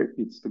 Here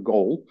it's the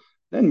goal.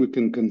 Then we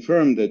can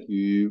confirm that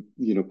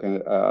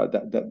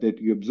that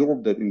you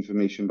absorb that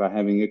information by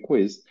having a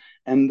quiz,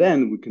 and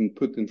then we can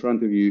put in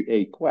front of you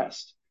a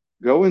quest.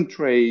 Go and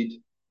trade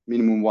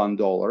minimum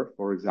 $1,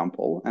 for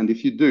example, and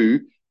if you do,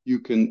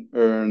 you can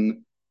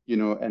earn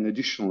an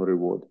additional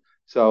reward.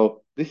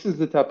 So this is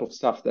the type of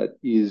stuff that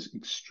is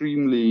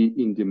extremely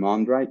in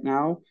demand right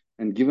now.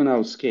 And given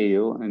our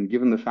scale and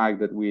given the fact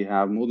that we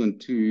have more than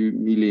 2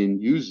 million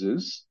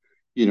users,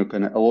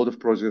 kind of a lot of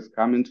projects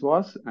come into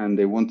us and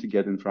they want to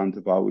get in front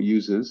of our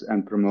users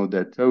and promote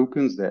their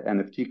tokens, their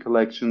NFT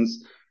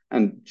collections,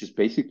 and just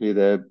basically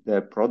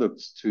their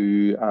products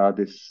to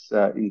this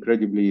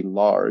incredibly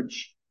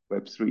large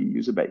Web3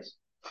 user base.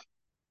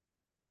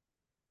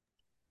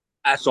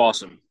 That's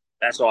awesome.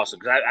 That's awesome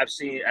because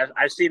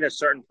I've seen a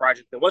certain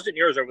project that wasn't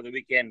yours over the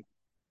weekend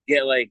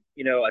get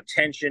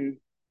attention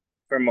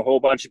from a whole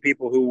bunch of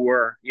people who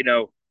were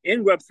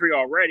in Web3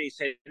 already,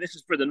 saying this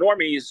is for the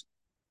normies.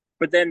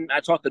 But then I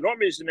talk to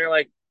normies and they're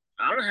like,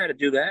 I don't know how to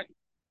do that.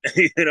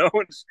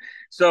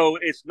 So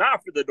it's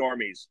not for the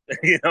normies.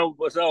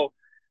 So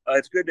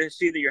it's good to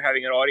see that you're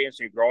having an audience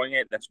and you're growing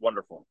it. That's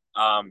wonderful.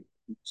 Yeah,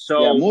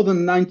 So more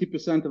than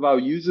 90% of our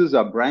users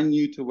are brand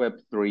new to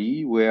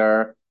Web3.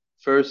 We're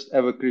first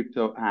ever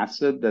crypto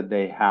asset that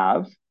they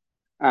have.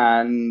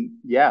 And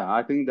yeah,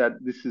 I think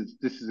that this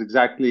is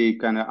exactly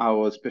kind of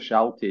our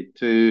specialty,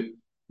 to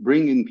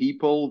bring in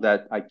people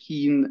that are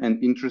keen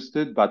and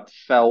interested, but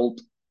felt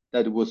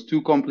that it was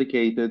too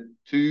complicated,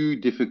 too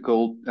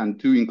difficult, and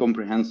too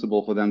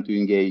incomprehensible for them to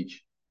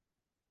engage.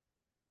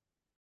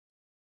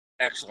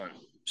 excellent.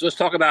 So let's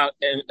talk about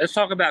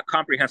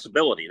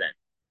comprehensibility then.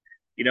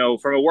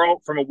 From a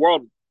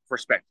world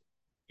perspective.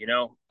 You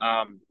know,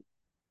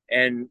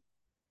 and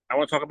I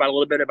want to talk about a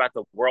little bit about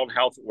the World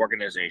Health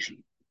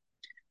Organization.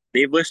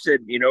 They've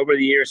listed, over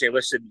the years, they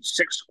listed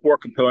 6 core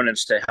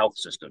components to health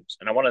systems,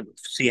 and I want to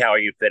see how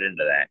you fit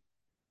into that.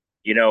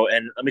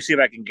 And let me see if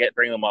I can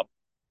bring them up.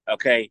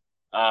 Okay,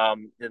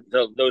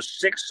 those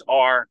 6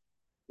 are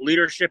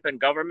leadership and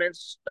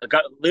governance,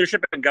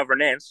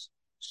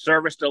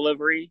 service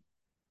delivery,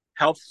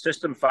 health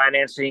system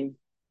financing,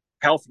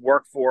 health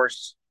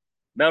workforce,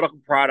 medical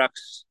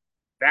products,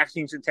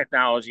 vaccines and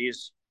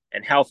technologies,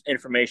 and health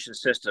information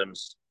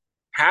systems.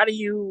 Where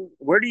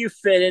do you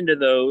fit into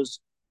those?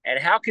 And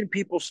how can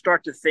people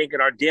start to think in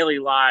our daily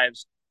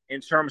lives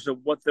in terms of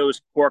what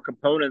those core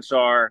components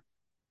are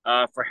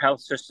for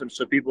health systems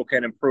so people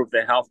can improve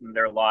the health in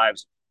their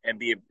lives and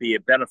be a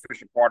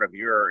beneficial part of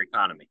your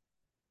economy?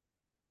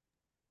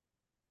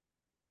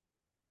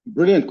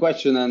 Brilliant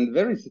question and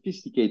very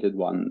sophisticated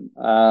one.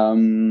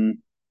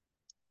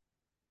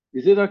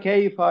 Is it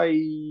okay if I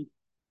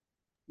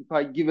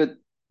give it,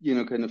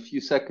 kind of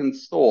few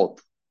seconds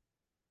thought?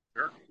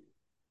 Sure.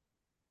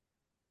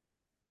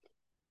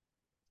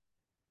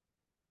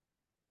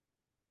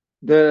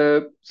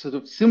 The sort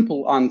of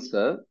simple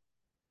answer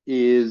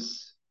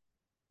is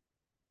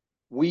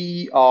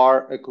we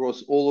are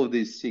across all of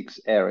these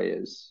 6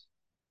 areas.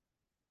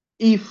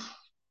 If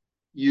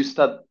you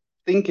start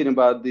thinking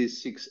about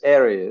these 6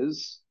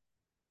 areas,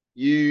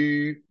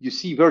 you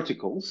see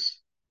verticals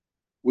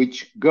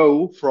which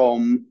go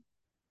from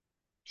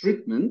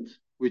treatment,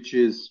 which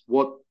is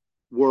what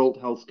World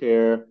Health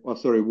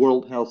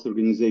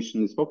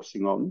Organization is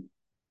focusing on,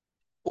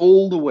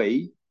 all the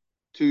way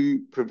to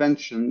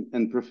prevention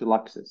and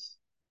prophylaxis.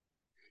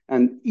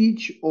 And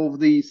each of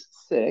these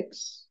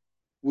 6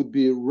 would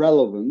be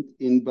relevant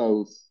in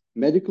both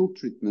medical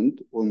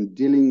treatment on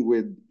dealing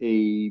with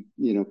a,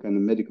 kind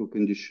of medical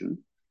condition,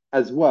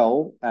 as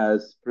well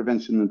as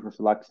prevention and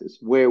prophylaxis.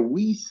 Where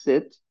we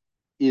sit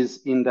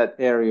is in that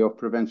area of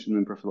prevention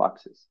and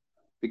prophylaxis,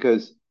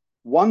 because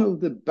one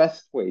of the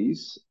best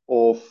ways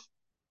of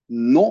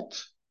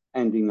not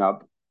ending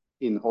up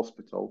in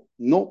hospital,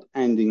 not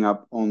ending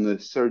up on the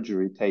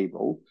surgery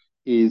table,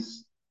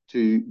 is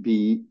to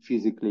be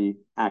physically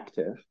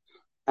active.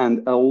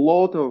 And a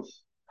lot of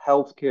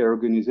healthcare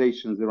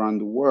organizations around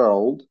the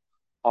world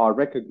are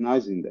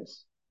recognizing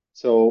this.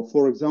 So,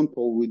 for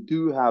example, we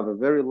do have a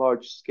very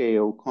large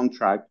scale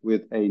contract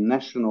with a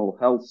national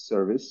health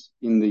service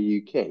in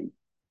the UK.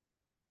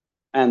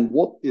 And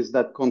what is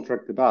that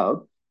contract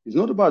about? is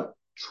not about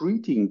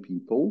treating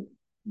people,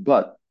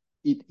 but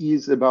it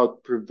is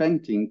about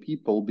preventing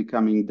people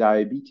becoming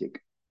diabetic.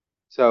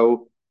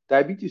 So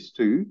diabetes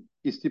 2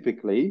 is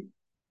typically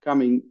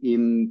coming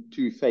in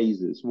two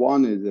phases.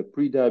 One is a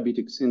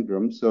pre-diabetic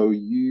syndrome. So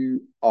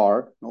you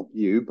are, not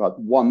you, but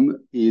one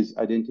is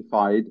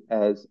identified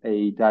as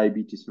a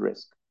diabetes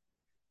risk.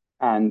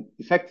 And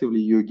effectively,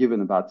 you're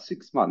given about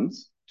 6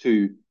 months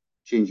to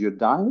change your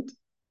diet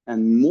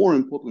and, more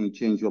importantly,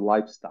 change your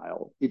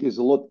lifestyle. It is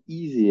a lot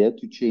easier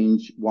to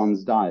change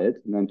one's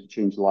diet than to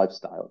change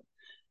lifestyle.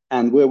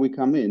 And where we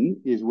come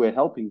in is we're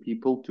helping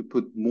people to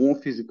put more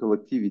physical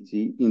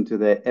activity into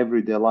their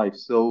everyday life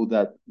so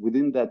that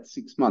within that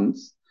 6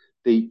 months,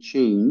 they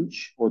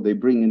change or they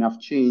bring enough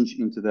change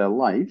into their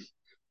life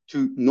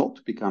to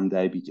not become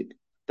diabetic.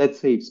 That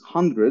saves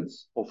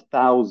hundreds of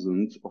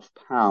thousands of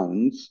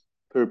pounds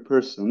per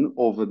person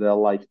over their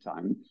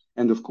lifetime.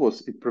 And of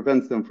course, it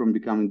prevents them from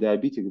becoming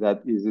diabetic.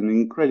 That is an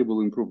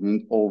incredible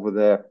improvement over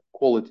their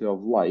quality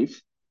of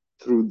life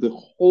through the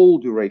whole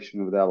duration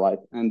of their life,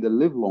 and they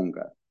live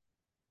longer.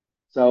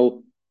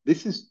 So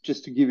this is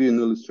just to give you an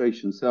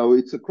illustration. So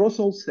it's across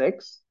all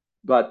sex,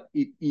 but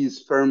it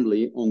is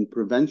firmly on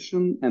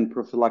prevention and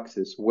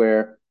prophylaxis,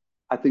 where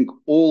I think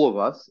all of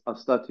us are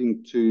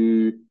starting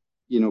to,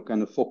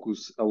 kind of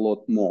focus a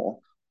lot more.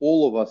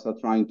 All of us are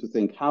trying to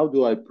think, how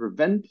do I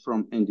prevent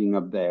from ending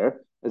up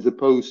there, as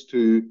opposed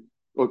to,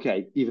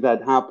 okay, if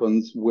that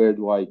happens, where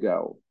do I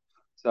go?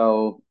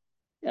 So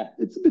yeah,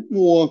 it's a bit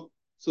more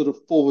sort of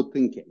forward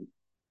thinking.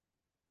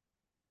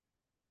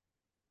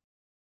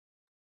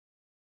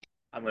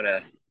 I'm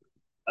gonna.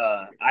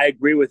 I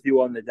agree with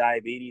you on the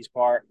diabetes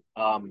part.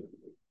 The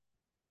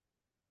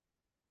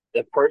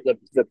part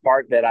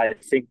that I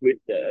think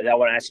that I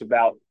want to ask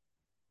about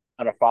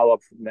on a follow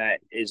up from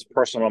that is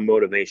personal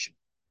motivation,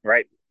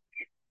 right?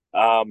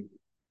 Um,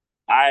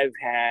 I've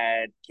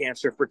had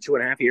cancer for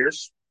 2.5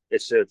 years.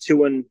 It's a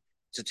two in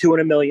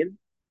a million,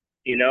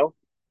 you know,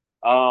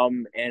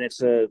 and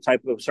it's a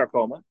type of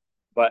sarcoma.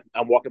 But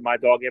I'm walking my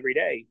dog every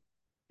day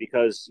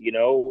because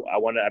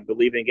I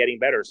believe in getting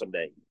better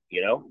someday,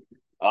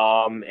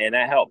 and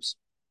that helps.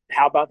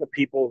 How about the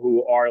people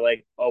who are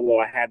like, oh well,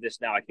 I have this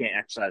now, I can't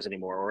exercise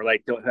anymore, or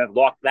like don't have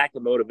lost back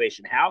the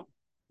motivation?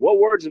 What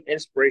words of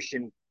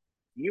inspiration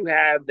you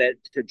have that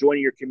to join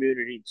your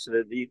community so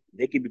that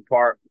they can be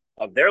part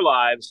of their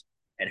lives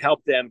and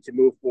help them to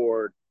move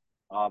forward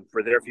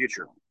for their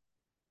future?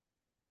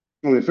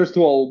 I mean, first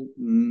of all,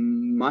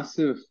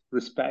 massive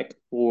respect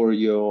for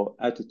your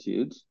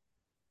attitude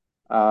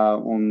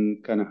on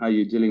kind of how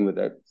you're dealing with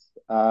it.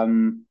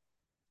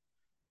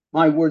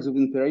 My words of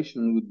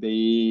inspiration would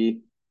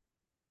be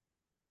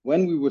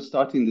when we were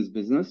starting this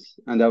business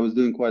and I was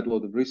doing quite a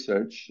lot of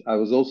research, I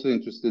was also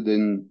interested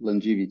in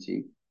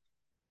longevity.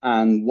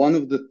 And one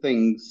of the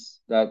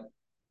things that,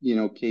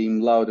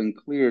 came loud and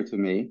clear to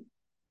me,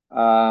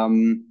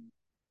 um,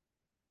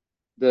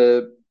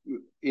 the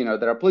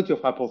there are plenty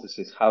of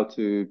hypotheses how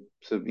to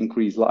sort of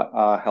increase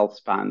health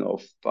span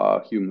of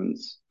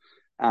humans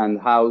and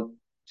how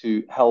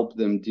to help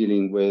them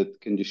dealing with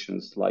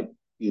conditions like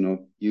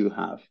you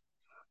have.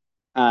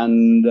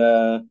 And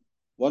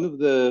one of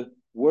the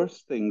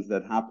worst things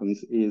that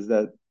happens is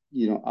that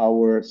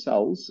our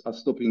cells are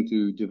stopping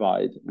to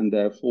divide, and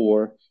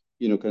therefore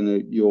kind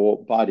of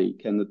your body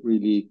cannot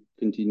really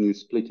continue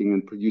splitting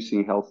and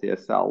producing healthier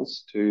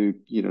cells to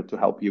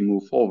help you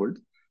move forward.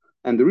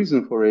 And the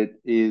reason for it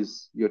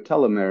is your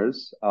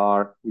telomeres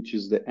are, which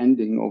is the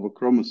ending of a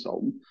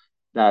chromosome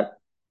that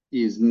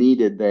is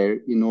needed there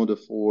in order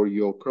for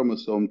your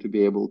chromosome to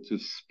be able to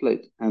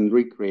split and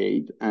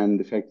recreate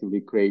and effectively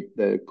create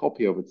the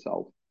copy of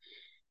itself.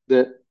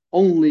 The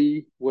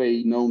only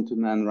way known to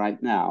man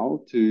right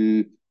now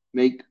to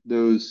make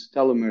those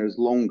telomeres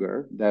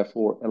longer,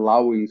 therefore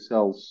allowing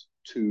cells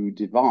to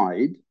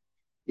divide,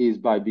 is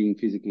by being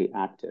physically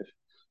active.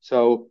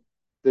 So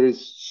there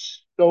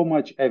is so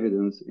much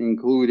evidence,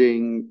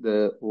 including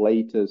the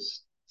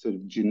latest sort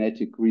of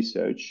genetic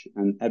research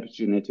and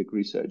epigenetic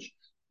research,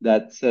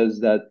 that says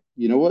that,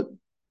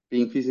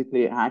 being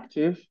physically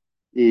active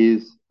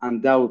is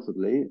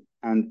undoubtedly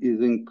and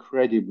is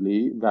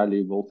incredibly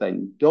valuable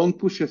thing. Don't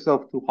push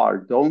yourself too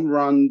hard. Don't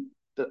run,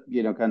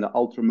 kind of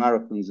ultra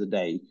marathons a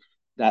day.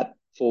 That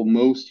for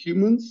most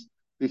humans,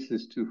 this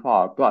is too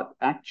hard. But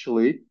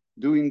actually,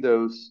 doing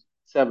those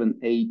 7,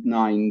 8,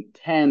 9,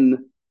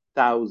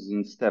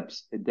 10,000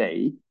 steps a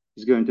day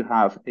is going to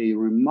have a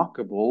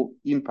remarkable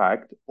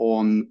impact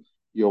on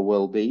your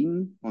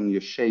well-being, on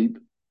your shape,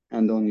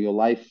 and on your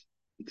life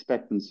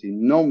expectancy,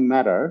 no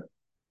matter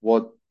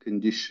what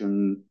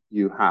condition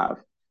you have.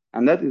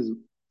 And that is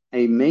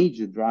a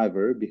major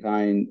driver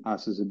behind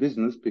us as a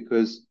business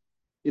because,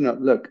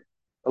 look,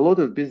 a lot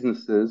of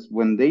businesses,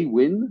 when they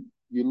win,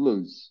 you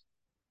lose.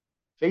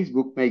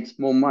 Facebook makes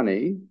more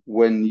money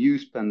when you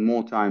spend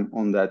more time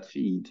on that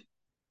feed.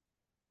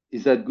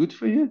 Is that good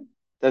for you?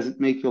 Does it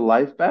make your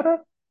life better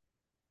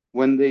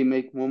when they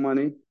make more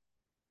money?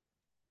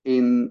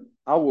 In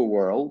our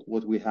world,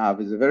 what we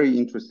have is a very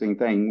interesting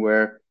thing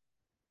where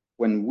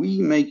when we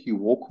make you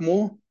walk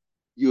more,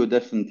 you're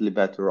definitely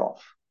better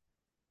off.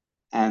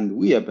 And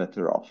we are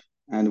better off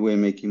and we're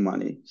making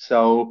money.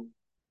 So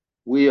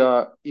we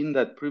are in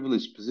that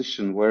privileged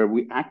position where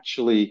we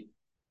actually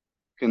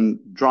can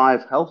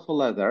drive hell for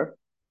leather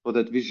for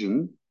that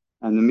vision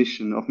and the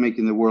mission of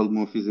making the world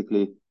more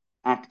physically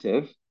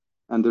active.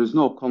 And there's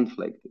no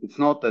conflict. It's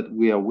not that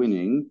we are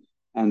winning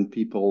and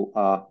people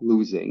are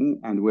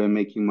losing and we're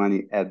making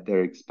money at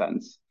their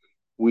expense.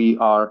 We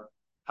are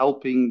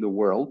helping the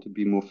world to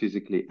be more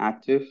physically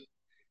active.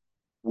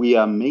 We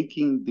are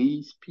making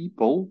these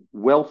people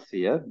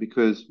wealthier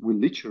because we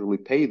literally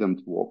pay them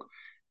to walk.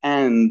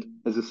 And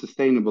as a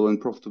sustainable and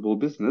profitable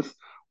business,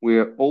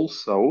 we're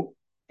also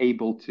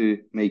able to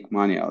make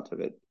money out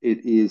of it.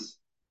 It is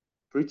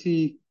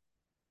pretty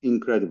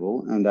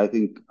incredible. And I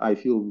think I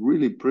feel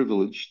really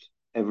privileged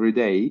every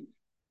day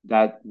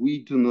that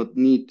we do not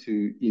need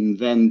to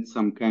invent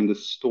some kind of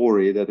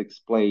story that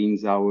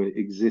explains our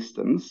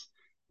existence,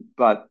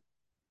 but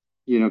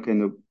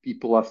kind of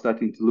people are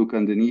starting to look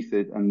underneath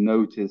it and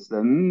notice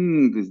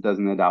that this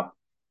doesn't add up.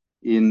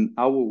 In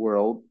our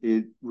world,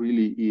 it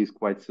really is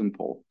quite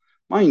simple.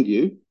 Mind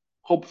you,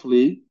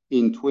 hopefully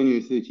in 20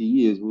 or 30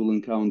 years, we'll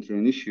encounter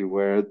an issue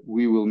where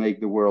we will make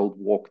the world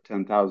walk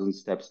 10,000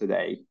 steps a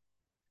day.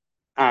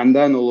 And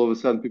then all of a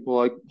sudden, people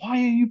are like, why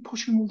are you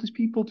pushing all these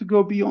people to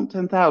go beyond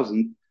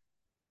 10,000?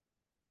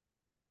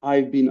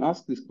 I've been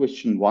asked this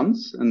question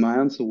once, and my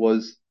answer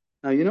was,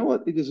 now, you know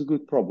what? It is a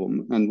good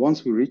problem. And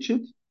once we reach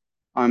it,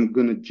 I'm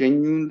going to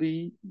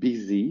genuinely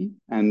busy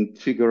and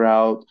figure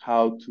out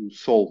how to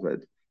solve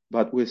it.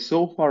 But we're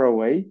so far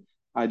away,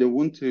 I don't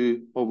want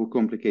to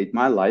overcomplicate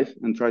my life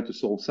and try to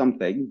solve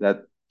something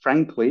that,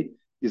 frankly,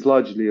 is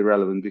largely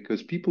irrelevant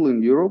because people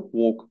in Europe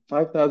walk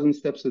 5,000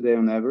 steps a day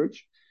on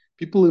average.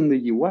 People in the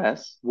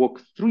US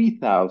walk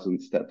 3,000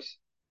 steps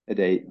a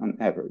day on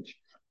average.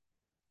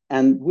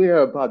 And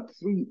we're about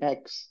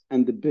 3x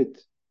and a bit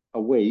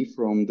away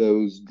from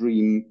those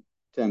dream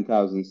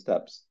 10,000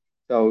 steps.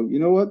 So, you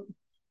know what?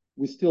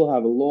 We still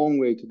have a long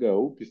way to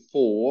go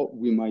before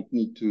we might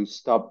need to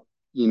stop,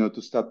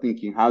 to start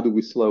thinking, how do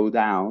we slow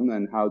down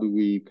and how do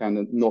we kind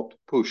of not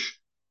push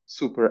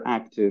super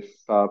active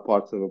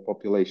parts of a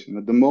population?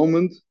 At the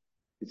moment,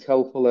 it's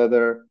hell for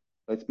leather.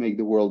 Let's make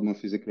the world more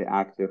physically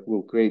active.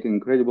 We'll create an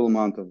incredible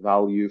amount of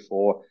value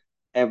for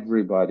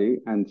everybody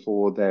and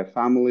for their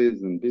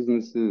families and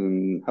businesses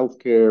and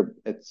healthcare,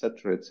 et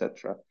cetera, et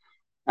cetera.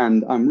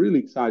 And I'm really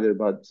excited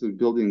about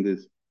building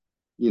this,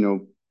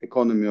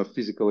 economy of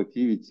physical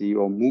activity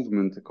or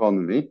movement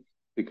economy,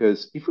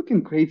 because if we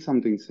can create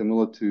something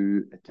similar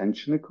to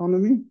attention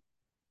economy,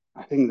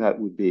 I think that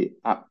would be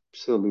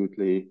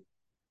absolutely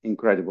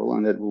incredible.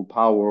 And that will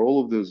power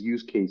all of those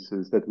use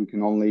cases that we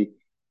can only,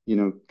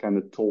 kind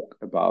of talk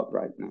about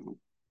right now.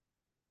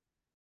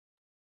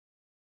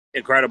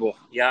 Incredible.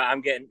 Yeah,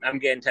 I'm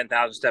getting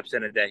 10,000 steps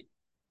in a day,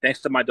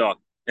 thanks to my dog.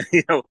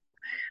 you know,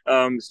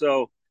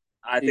 so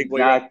I think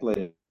what you're,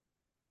 Exactly.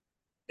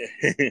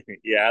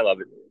 yeah, I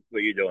love it.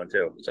 What you're doing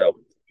too. So,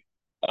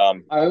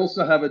 um, I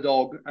also have a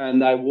dog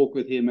and I walk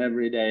with him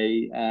every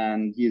day,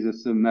 and he's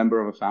just a member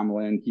of a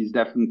family, and he's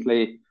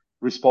definitely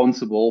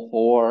responsible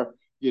for,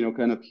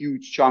 kind of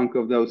huge chunk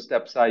of those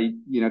steps I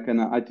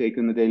take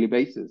on a daily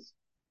basis.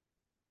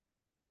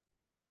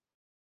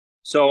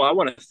 so I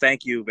want to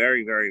thank you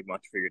very, very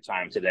much for your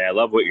time today. I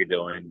love what you're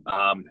doing.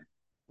 I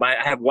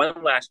have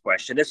one last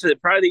question. This is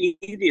probably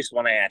the easiest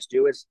one I asked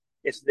you. It's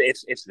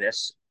this.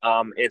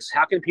 It's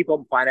how can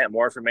people find out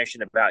more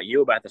information about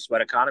you, about the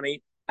sweat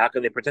economy? How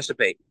can they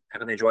participate? How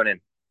can they join in?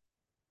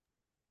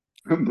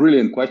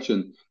 Brilliant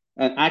question.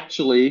 And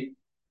actually,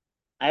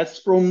 as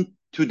from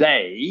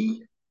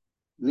today,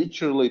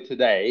 literally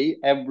today,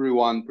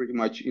 everyone pretty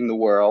much in the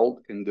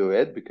world can do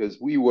it because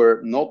we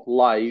were not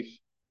live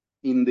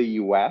in the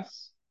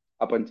US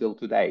up until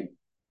today.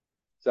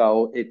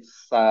 So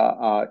it's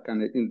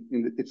kind of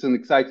it's an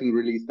exciting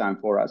release time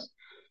for us.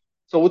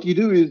 So what you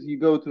do is you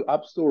go to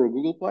App Store or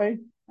Google Play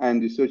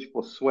and you search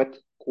for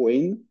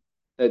Sweatcoin.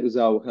 That is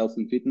our health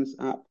and fitness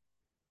app.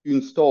 You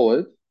install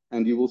it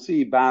and you will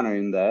see a banner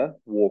in there,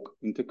 walk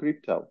into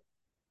crypto.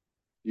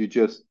 You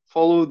just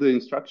follow the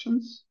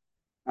instructions,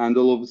 and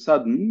all of a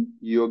sudden,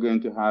 you're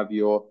going to have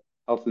your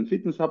health and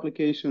fitness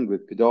application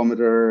with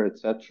pedometer,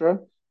 etc.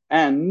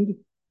 And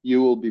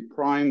you will be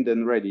primed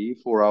and ready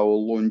for our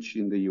launch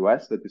in the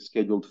US that is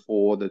scheduled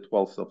for the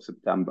 12th of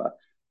September.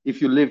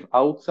 If you live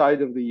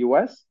outside of the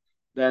US,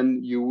 then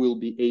you will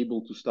be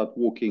able to start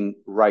walking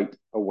right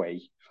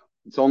away.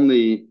 It's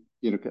only,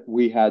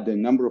 we had a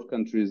number of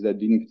countries that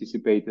didn't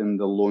participate in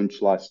the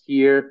launch last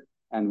year,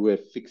 and we're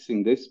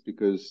fixing this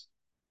because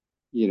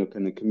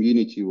kind of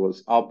community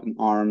was up in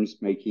arms,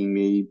 making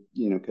me,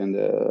 kind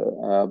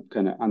of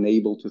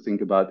unable to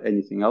think about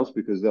anything else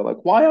because they're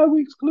like, why are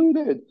we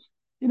excluded?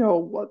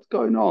 What's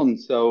going on?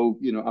 So,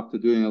 after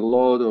doing a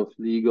lot of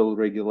legal,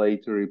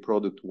 regulatory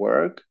product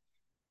work,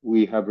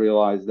 we have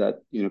realized that,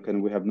 kind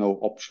of we have no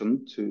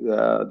option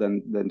to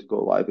than to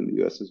go live in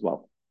the US as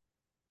well.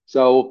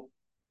 So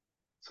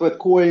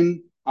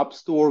Sweatcoin, App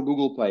Store,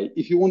 Google Play.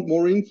 If you want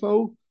more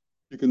info,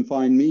 You can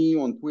find me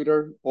on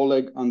Twitter,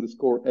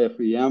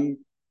 Oleg_FEM,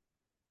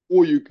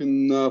 or you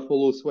can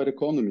follow Sweat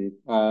Economy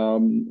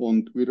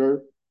on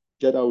Twitter,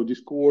 get our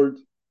Discord,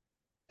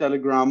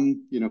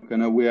 Telegram,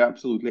 kind of we're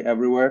absolutely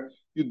everywhere.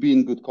 You'd be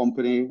in good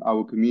company.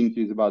 Our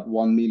community is about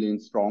 1 million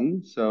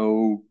strong.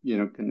 So,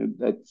 kind of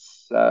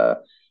that's,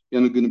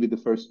 you're not going to be the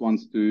first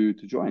ones to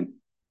join.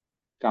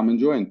 Come and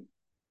join.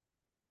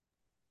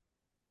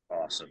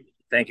 Awesome.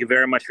 Thank you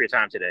very much for your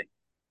time today.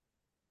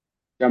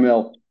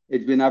 Kamil,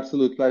 it's been an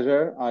absolute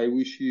pleasure. I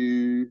wish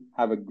you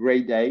have a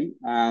great day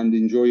and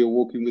enjoy your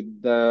walking with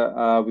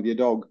your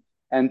dog.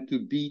 And to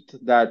beat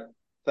that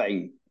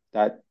thing,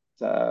 that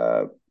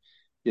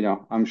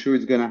I'm sure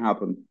it's gonna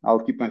happen. I'll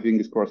keep my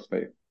fingers crossed for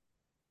you.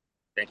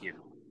 Thank you.